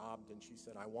sobbed, and she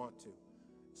said, I want to.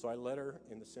 So I led her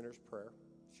in the sinner's prayer.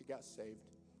 She got saved.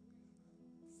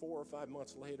 4 or 5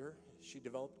 months later, she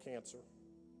developed cancer.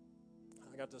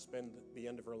 I got to spend the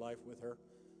end of her life with her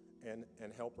and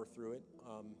help her through it.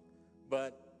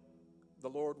 But the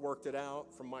Lord worked it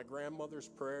out from my grandmother's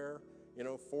prayer,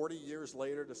 40 years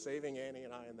later, to saving Annie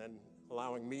and I, and then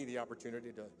allowing me the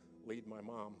opportunity to lead my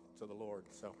mom to the Lord.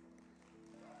 So,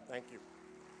 thank you.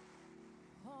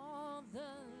 All the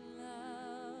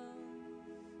love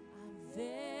I've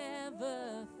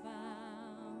ever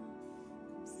found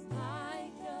comes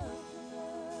like a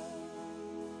flood,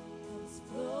 comes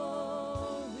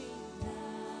flowing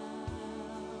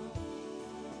down.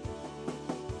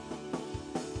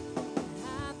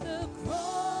 At the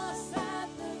cross, I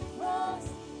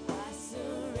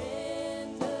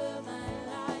surrender my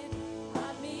life.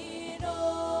 I mean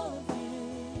all of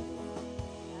you.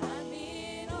 I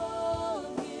mean all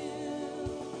of you.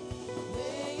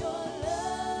 Where your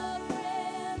love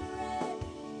ran red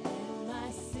and my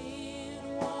sin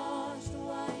washed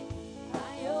white.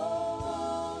 I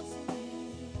owe to you.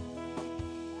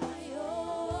 I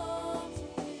owe to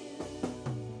you,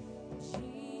 Jesus.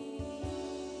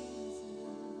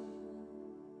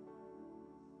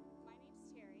 My name's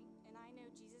Terry, and I know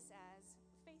Jesus as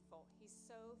faithful. He's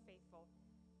so faithful.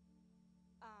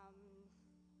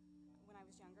 When I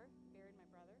was younger, buried my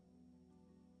brother.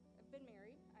 I've been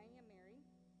married. I am married.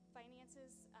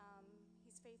 Finances,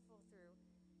 he's faithful through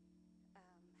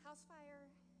house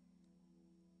fire.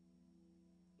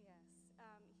 Yes.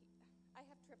 I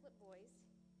have triplet boys.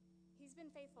 He's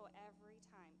been faithful every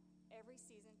time, every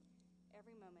season,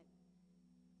 every moment.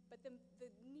 But the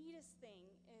neatest thing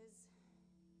is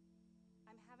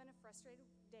I'm having a frustrated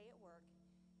day at work,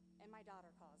 and my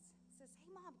daughter calls. Says,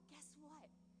 hey, Mom, guess what?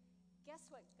 Guess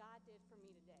what God did for me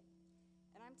today?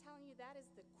 And I'm telling you, that is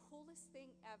the coolest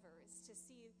thing ever, is to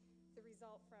see the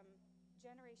result from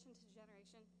generation to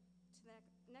generation to the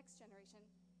next generation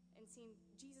and seeing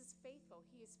Jesus faithful.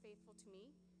 He is faithful to me.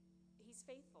 He's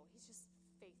faithful. He's just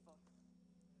faithful.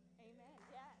 Amen.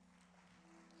 Yes.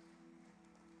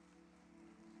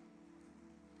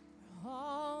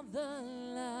 All the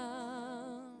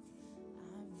love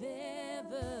I've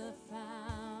ever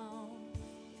found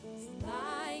comes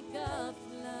like a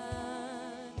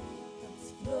flood,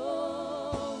 comes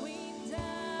flowing down.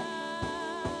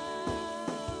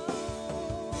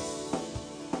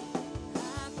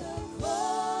 At the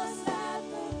cross,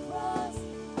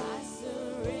 I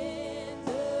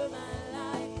surrender my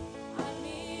life. I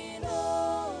mean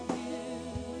all of you.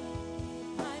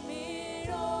 I mean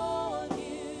all of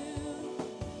you.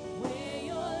 Where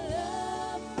your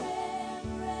love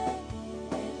ran red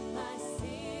and my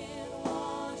sin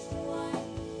washed white.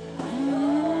 I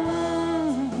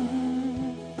owe to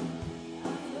you. I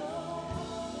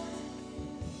owe to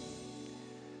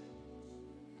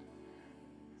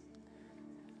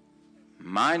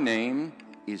My name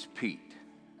is Pete.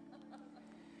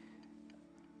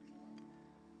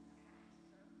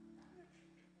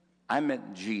 I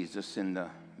met Jesus in the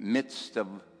midst of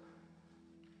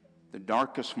the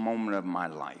darkest moment of my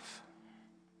life.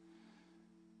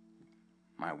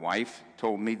 My wife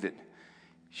told me that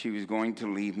she was going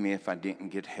to leave me if I didn't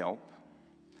get help.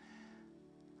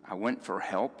 I went for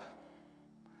help.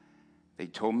 They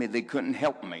told me they couldn't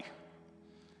help me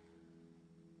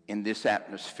in this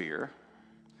atmosphere.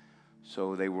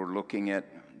 So they were looking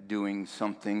at doing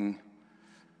something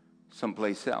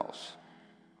someplace else.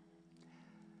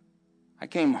 I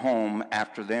came home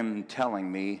after them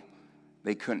telling me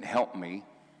they couldn't help me.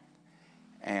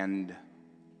 And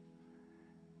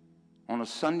on a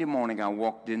Sunday morning, I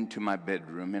walked into my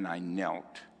bedroom and I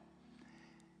knelt.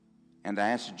 And I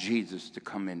asked Jesus to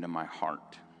come into my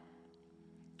heart.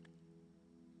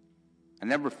 I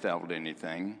never felt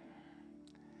anything.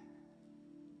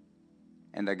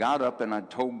 And I got up and I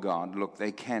told God, look,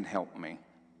 they can't help me.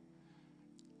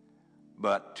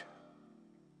 But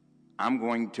I'm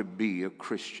going to be a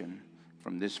Christian.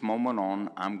 From this moment on,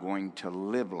 I'm going to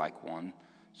live like one,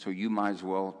 so you might as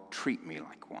well treat me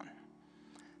like one.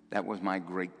 That was my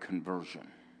great conversion.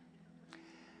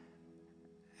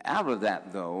 Out of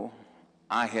that, though,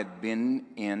 I had been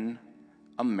in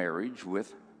a marriage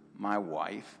with my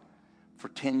wife for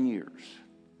 10 years.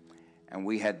 And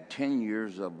we had 10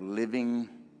 years of living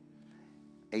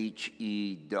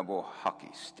HE double hockey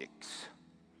sticks.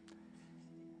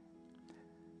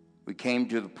 We came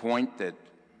to the point that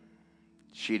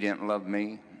she didn't love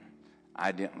me,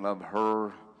 I didn't love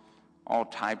her. All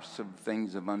types of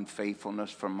things of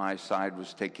unfaithfulness from my side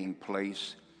was taking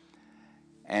place.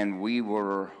 And we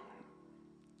were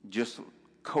just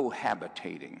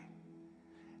cohabitating.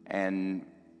 And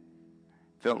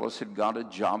Phyllis had got a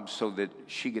job so that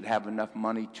she could have enough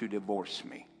money to divorce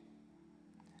me.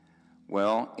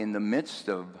 Well, in the midst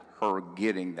of her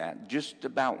getting that, just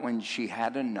about when she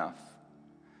had enough,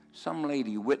 some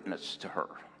lady witnessed to her.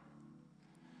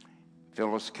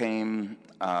 Phyllis came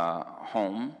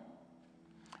home,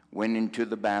 went into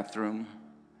the bathroom,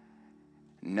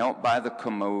 knelt by the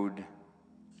commode,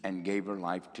 and gave her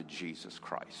life to Jesus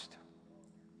Christ.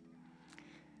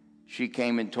 She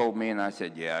came and told me, and I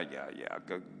said, yeah,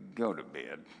 go to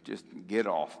bed. Just get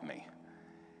off me.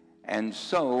 And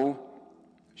so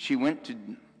she went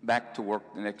back to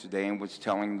work the next day and was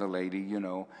telling the lady, you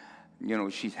know,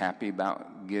 she's happy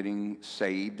about getting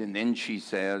saved. And then she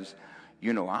says,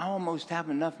 I almost have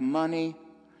enough money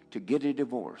to get a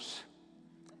divorce.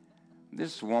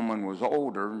 This woman was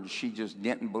older, and she just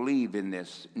didn't believe in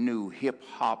this new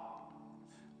hip-hop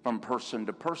from person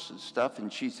to person stuff.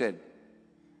 And she said,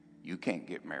 you can't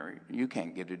get married. You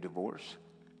can't get a divorce.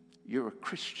 You're a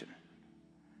Christian.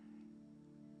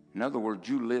 In other words,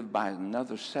 you live by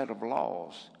another set of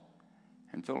laws.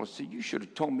 And Phyllis said, you should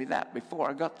have told me that before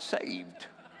I got saved.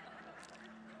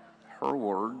 Her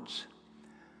words.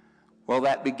 Well,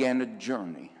 that began a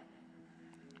journey.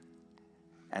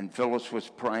 And Phyllis was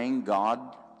praying,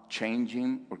 God, change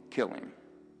him or kill him.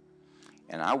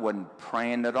 And I wasn't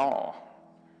praying at all.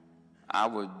 I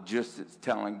was just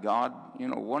telling God,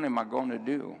 what am I going to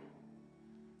do?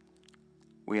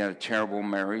 We had a terrible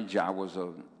marriage. I was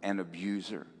an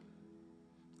abuser,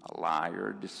 a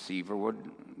liar, a deceiver.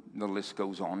 The list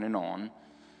goes on and on.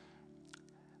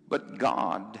 But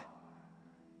God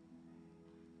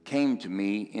came to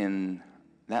me in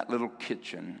that little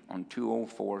kitchen on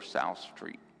 204 South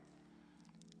Street.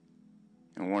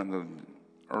 And one of the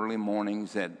early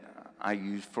mornings that I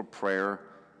used for prayer,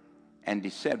 and he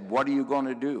said, what are you going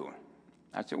to do?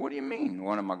 I said, what do you mean,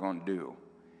 what am I going to do?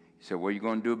 He said, what are you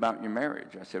going to do about your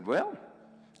marriage? I said, well,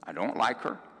 I don't like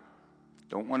her,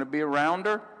 don't want to be around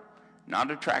her, not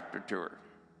attracted to her.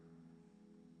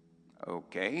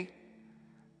 Okay.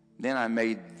 Then I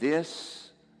made this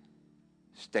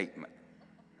statement.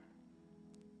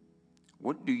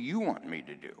 What do you want me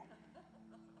to do?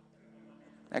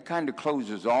 That kind of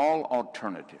closes all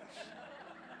alternatives.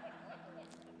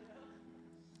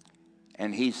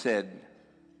 And he said,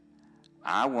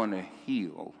 I want to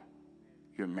heal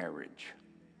your marriage.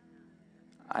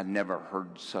 I've never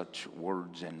heard such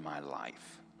words in my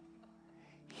life.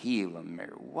 Heal a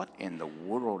marriage. What in the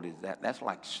world is that? That's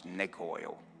like snake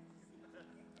oil.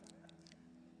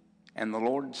 And the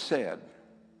Lord said,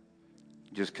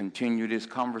 just continued his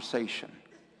conversation.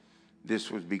 This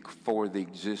was before the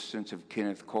existence of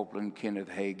Kenneth Copeland, Kenneth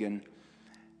Hagin.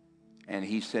 And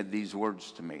he said these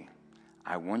words to me.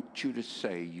 I want you to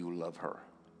say you love her.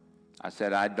 I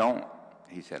said, I don't.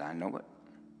 He said, I know it.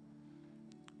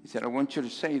 He said, I want you to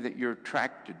say that you're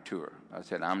attracted to her. I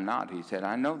said, I'm not. He said,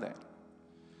 I know that.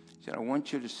 He said, I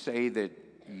want you to say that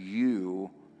you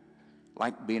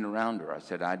like being around her. I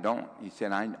said, I don't. He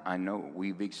said, I know.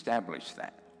 We've established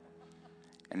that.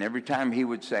 And every time he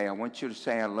would say, I want you to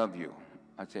say I love you.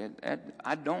 I said,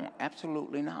 I don't.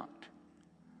 Absolutely not.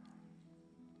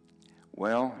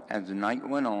 Well, as the night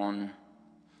went on,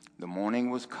 the morning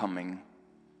was coming.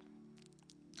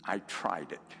 I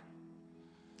tried it.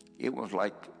 It was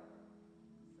like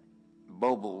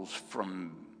bubbles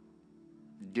from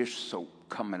dish soap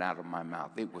coming out of my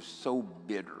mouth. It was so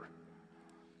bitter.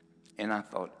 And I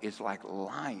thought, it's like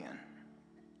lying.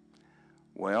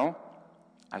 Well,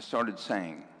 I started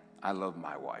saying, I love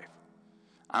my wife.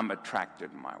 I'm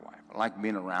attracted to my wife. I like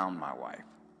being around my wife.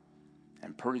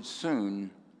 And pretty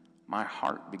soon, my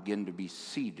heart began to be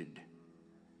seeded,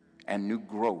 and new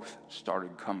growth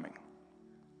started coming.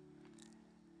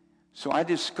 So I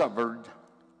discovered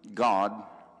God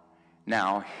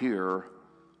now here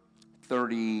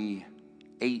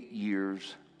 38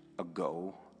 years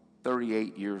ago,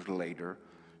 38 years later.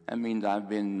 That means I've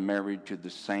been married to the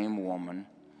same woman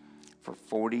for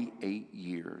 48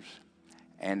 years.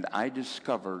 And I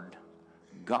discovered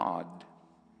God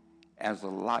as a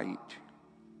light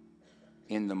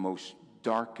in the most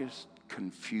darkest,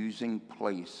 confusing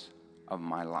place of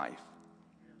my life.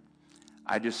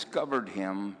 I discovered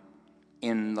him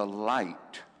in the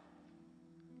light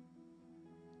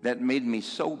that made me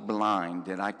so blind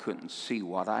that I couldn't see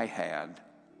what I had,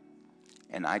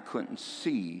 and I couldn't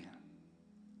see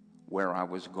where I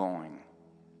was going.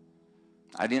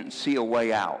 I didn't see a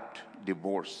way out.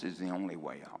 Divorce is the only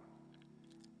way out.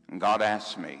 And God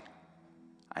asked me,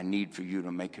 I need for you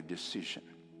to make a decision.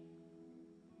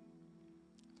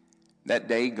 That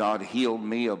day, God healed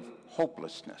me of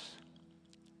hopelessness,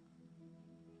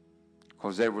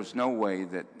 because there was no way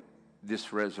that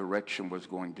this resurrection was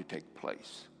going to take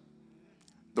place.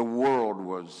 The world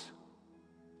was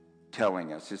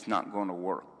telling us it's not going to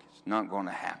work. It's not going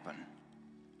to happen.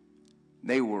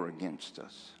 They were against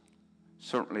us.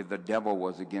 Certainly the devil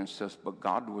was against us, but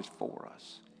God was for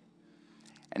us.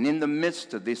 And in the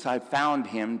midst of this, I found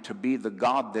him to be the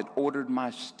God that ordered my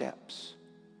steps.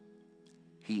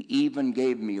 He even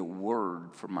gave me a word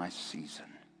for my season.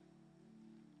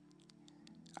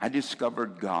 I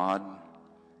discovered God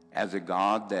as a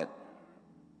God that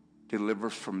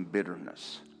delivers from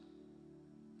bitterness,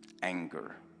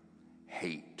 anger,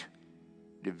 hate,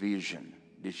 division,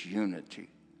 disunity,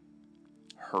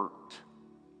 hurt.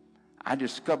 I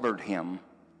discovered him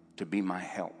to be my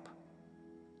help,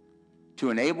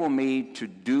 to enable me to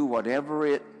do whatever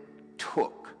it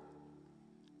took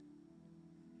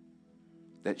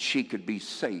that she could be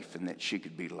safe and that she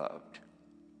could be loved.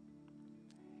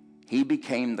 He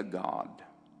became the God,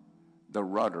 the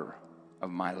rudder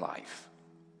of my life.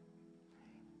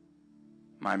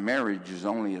 My marriage is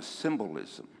only a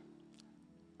symbolism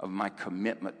of my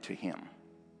commitment to him.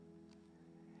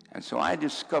 And so I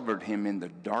discovered him in the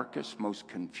darkest, most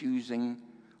confusing,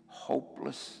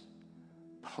 hopeless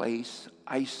place,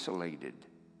 isolated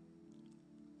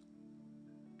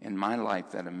in my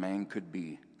life that a man could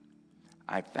be.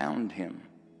 I found him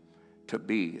to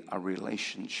be a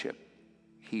relationship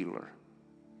healer,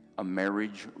 a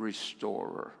marriage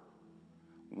restorer,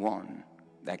 one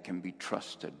that can be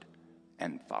trusted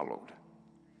and followed.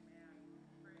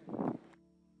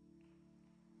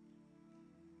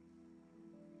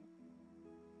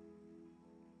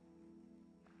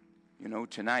 You know,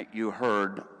 tonight you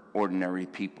heard ordinary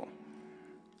people.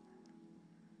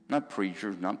 Not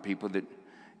preachers, not people that,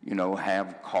 you know,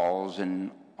 have calls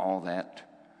and all that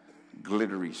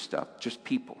glittery stuff. Just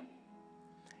people.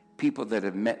 People that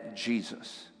have met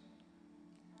Jesus.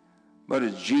 But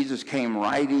as Jesus came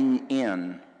riding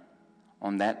in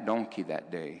on that donkey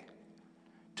that day,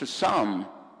 to some,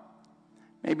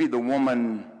 maybe the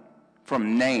woman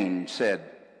from Nain said,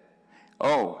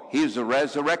 "Oh, he's the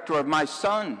resurrector of my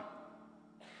son."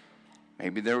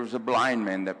 Maybe there was a blind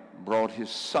man that brought his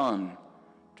son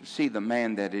to see the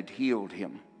man that had healed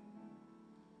him.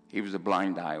 He was a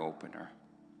blind eye opener.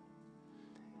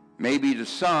 Maybe to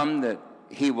some that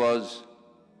he was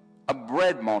a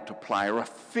bread multiplier, a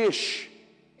fish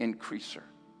increaser.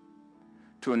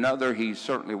 To another, he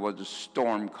certainly was a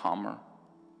storm calmer.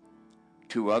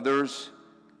 To others,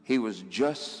 he was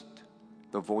just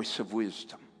the voice of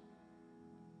wisdom.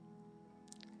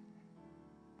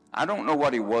 I don't know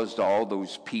what he was to all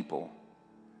those people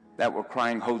that were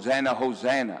crying, "Hosanna,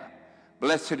 Hosanna,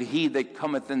 blessed he that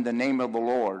cometh in the name of the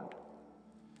Lord."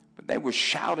 But they were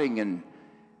shouting and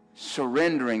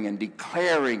surrendering and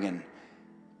declaring and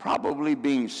probably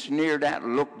being sneered at,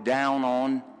 looked down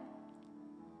on.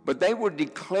 But they were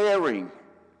declaring,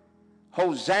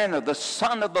 "Hosanna, the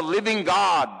Son of the living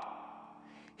God,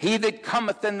 he that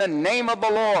cometh in the name of the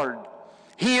Lord,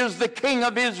 he is the King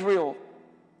of Israel."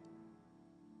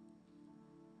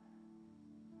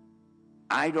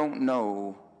 I don't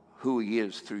know who he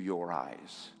is through your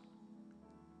eyes,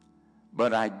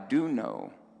 but I do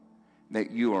know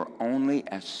that you are only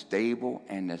as stable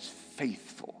and as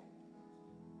faithful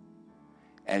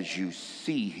as you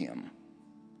see him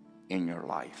in your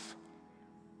life.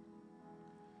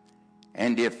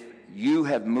 And if you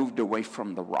have moved away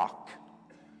from the rock.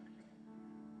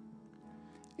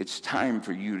 It's time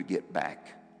for you to get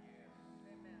back.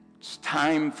 It's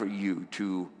time for you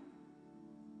to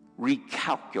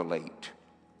recalculate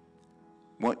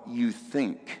what you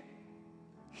think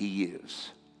he is,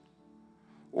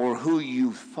 or who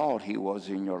you thought he was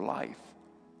in your life.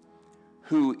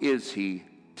 Who is he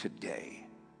today?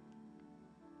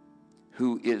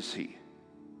 Who is he?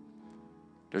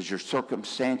 Does your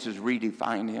circumstances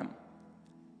redefine him?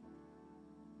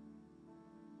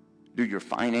 Do your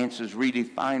finances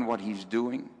redefine what he's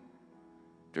doing?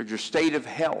 Does your state of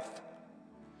health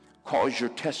cause your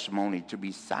testimony to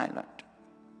be silent?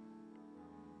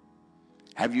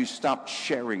 Have you stopped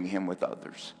sharing him with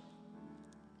others?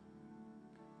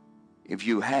 If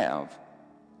you have,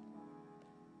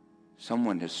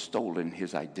 someone has stolen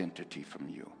his identity from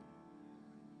you.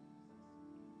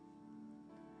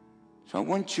 So I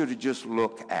want you to just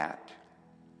look at,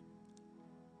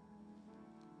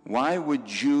 why would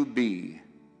you be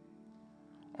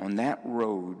on that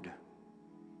road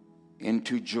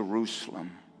into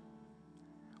Jerusalem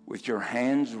with your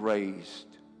hands raised,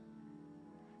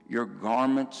 your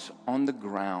garments on the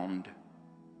ground,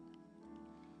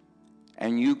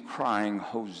 and you crying,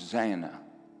 Hosanna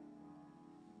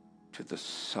to the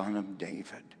Son of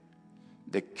David,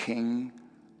 the King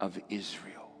of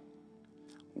Israel?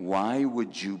 Why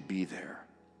would you be there?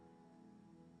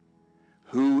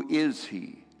 Who is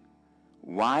he?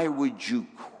 Why would you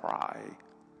cry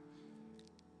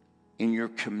in your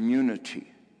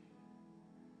community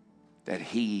that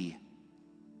he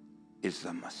is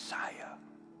the Messiah?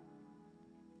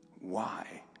 Why?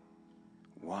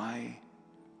 Why?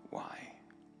 Why?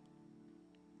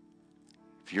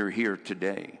 If you're here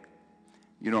today,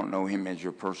 you don't know him as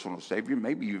your personal Savior.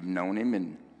 Maybe you've known him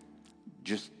and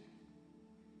just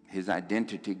his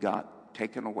identity got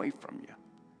taken away from you.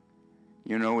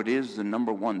 You know, it is the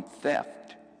number one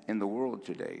theft in the world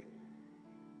today,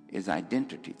 is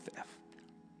identity theft.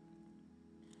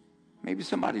 Maybe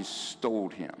somebody stole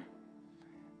him.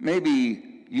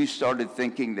 Maybe you started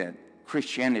thinking that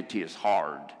Christianity is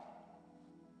hard.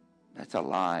 That's a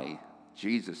lie.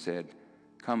 Jesus said,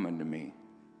 come unto me.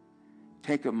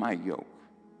 Take up my yoke,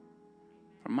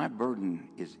 for my burden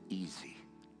is easy.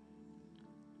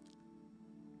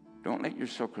 Don't let your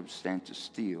circumstances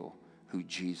steal who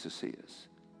Jesus is.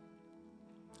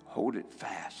 Hold it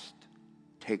fast.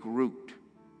 Take root.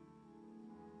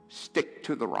 Stick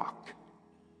to the rock.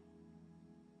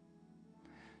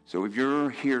 So if you're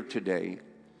here today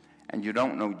and you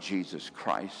don't know Jesus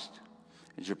Christ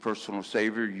as your personal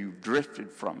Savior, you've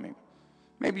drifted from him.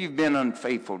 Maybe you've been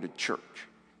unfaithful to church.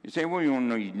 You say, well, you don't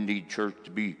know you need church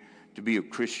to be a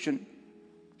Christian,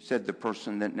 said the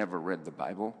person that never read the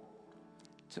Bible.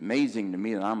 It's amazing to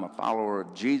me that I'm a follower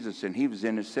of Jesus and he was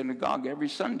in a synagogue every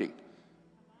Sunday.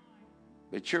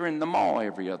 But you're in the mall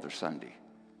every other Sunday.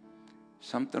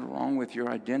 Something wrong with your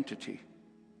identity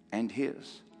and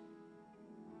his.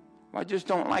 Well, I just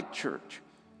don't like church.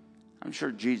 I'm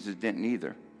sure Jesus didn't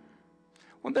either.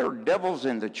 Well, there were devils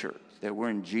in the church that were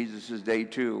in Jesus' day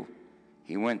too.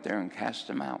 He went there and cast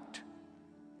them out.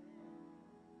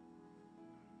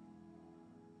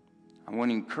 I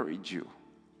want to encourage you.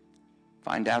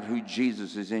 Find out who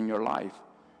Jesus is in your life,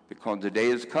 because the day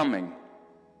is coming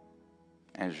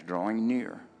and is drawing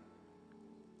near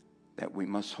that we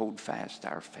must hold fast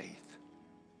our faith.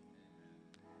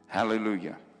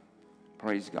 Hallelujah.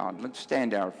 Praise God. Let's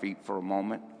stand to our feet for a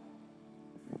moment.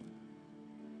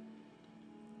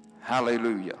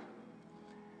 Hallelujah.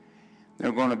 There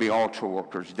are going to be altar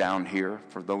workers down here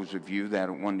for those of you that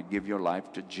want to give your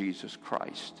life to Jesus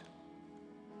Christ.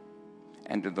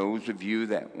 And to those of you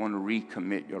that want to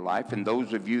recommit your life, and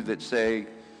those of you that say,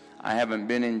 I haven't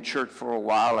been in church for a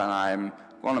while and I'm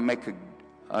going to make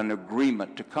an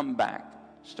agreement to come back,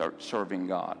 start serving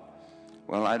God.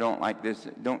 Well, I don't like this.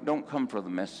 Don't come for the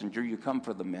messenger. You come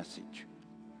for the message.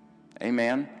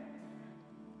 Amen?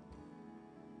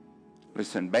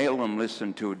 Listen, Balaam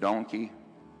listened to a donkey.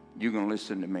 You can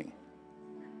listen to me.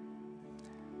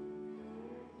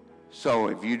 So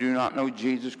if you do not know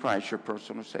Jesus Christ, your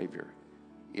personal Savior,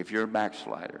 if you're a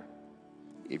backslider,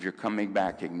 if you're coming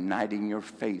back, igniting your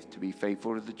faith to be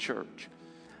faithful to the church,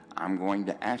 I'm going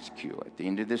to ask you at the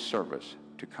end of this service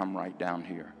to come right down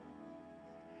here.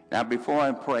 Now, before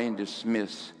I pray and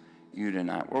dismiss you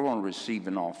tonight, we're going to receive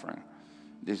an offering.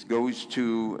 This goes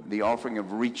to the offering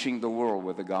of reaching the world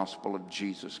with the gospel of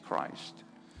Jesus Christ.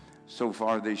 So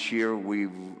far this year,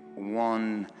 we've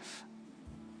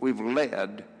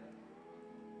led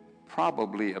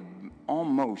probably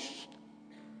almost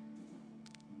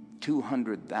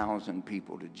 200,000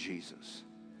 people to Jesus.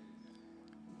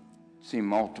 See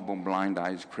multiple blind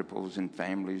eyes, cripples, and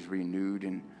families renewed,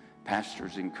 and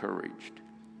pastors encouraged.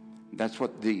 That's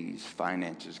what these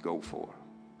finances go for.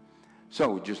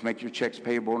 So just make your checks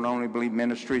payable and Only Believe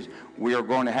Ministries. We are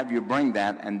going to have you bring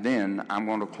that, and then I'm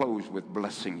going to close with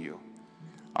blessing you.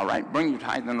 All right, bring your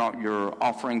tithe and all your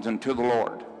offerings unto the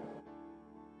Lord.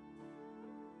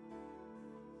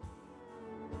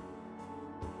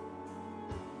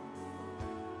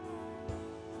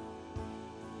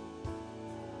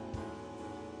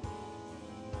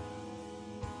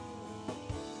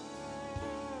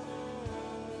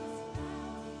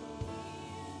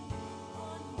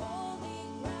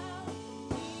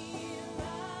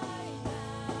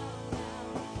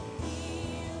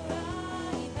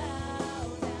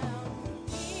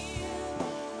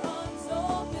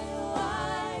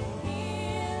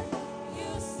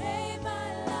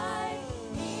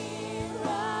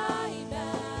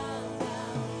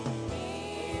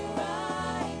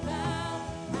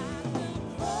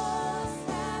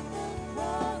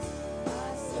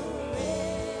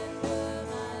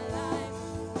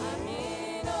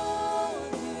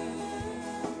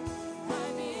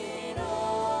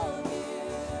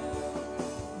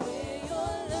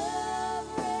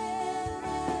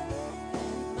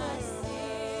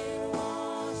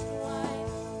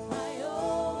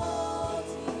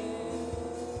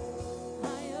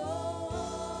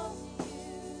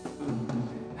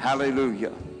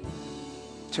 Hallelujah.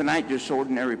 Tonight, just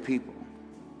ordinary people.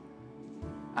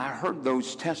 I heard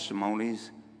those testimonies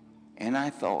and I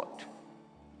thought,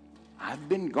 I've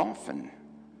been golfing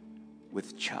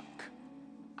with Chuck.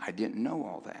 I didn't know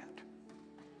all that.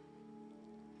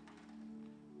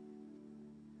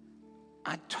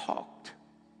 I talked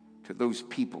to those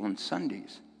people on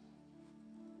Sundays.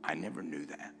 I never knew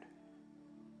that.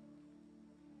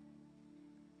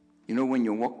 You know, when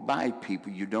you walk by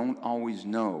people, you don't always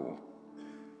know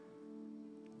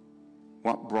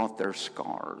what brought their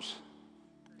scars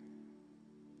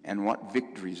and what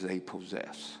victories they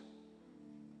possess.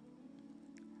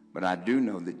 But I do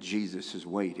know that Jesus is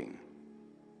waiting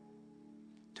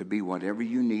to be whatever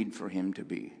you need for him to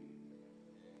be,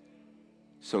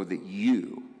 so that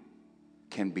you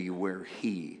can be where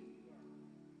he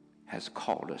has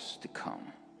called us to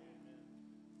come.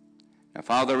 Now,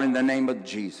 Father, in the name of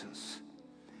Jesus,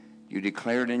 you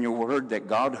declared in your word that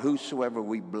God, whosoever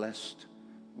we blessed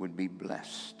would be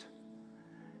blessed.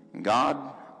 And God,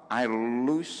 I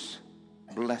loose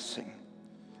blessing.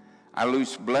 I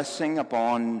loose blessing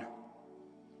upon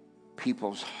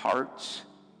people's hearts.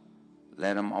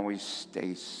 Let them always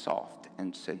stay soft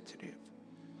and sensitive.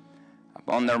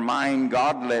 Upon their mind,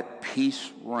 God, let peace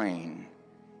reign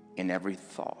in every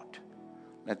thought.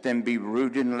 Let them be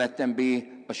rooted and let them be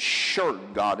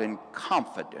assured, God, and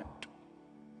confident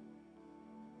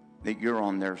that you're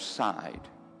on their side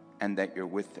and that you're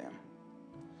with them.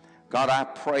 God, I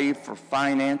pray for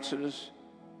finances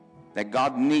that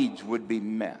God needs would be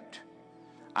met.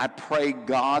 I pray,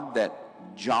 God, that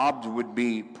jobs would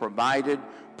be provided,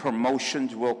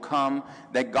 promotions will come,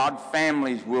 that God,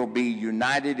 families will be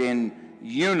united and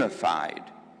unified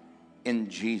in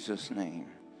Jesus' name.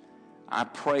 I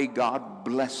pray, God,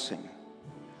 blessing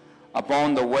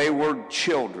upon the wayward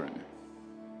children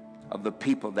of the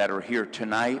people that are here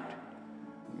tonight.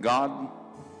 God,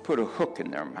 put a hook in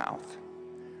their mouth.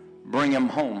 Bring them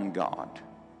home, God.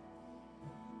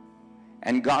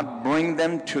 And God, bring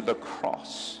them to the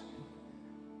cross.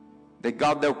 That,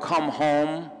 God, they'll come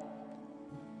home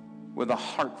with a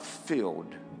heart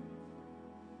filled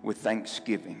with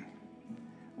thanksgiving.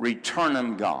 Return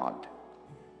them, God.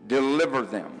 Deliver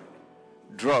them.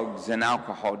 Drugs and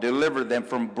alcohol. Deliver them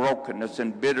from brokenness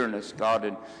and bitterness, God,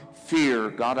 and fear.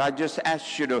 God, I just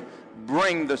ask you to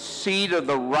bring the seed of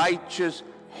the righteous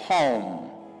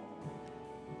home.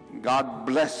 God,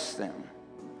 bless them.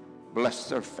 Bless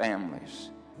their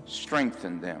families.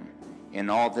 Strengthen them in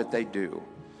all that they do.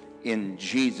 In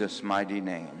Jesus' mighty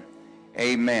name.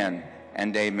 Amen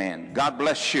and amen. God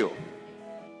bless you.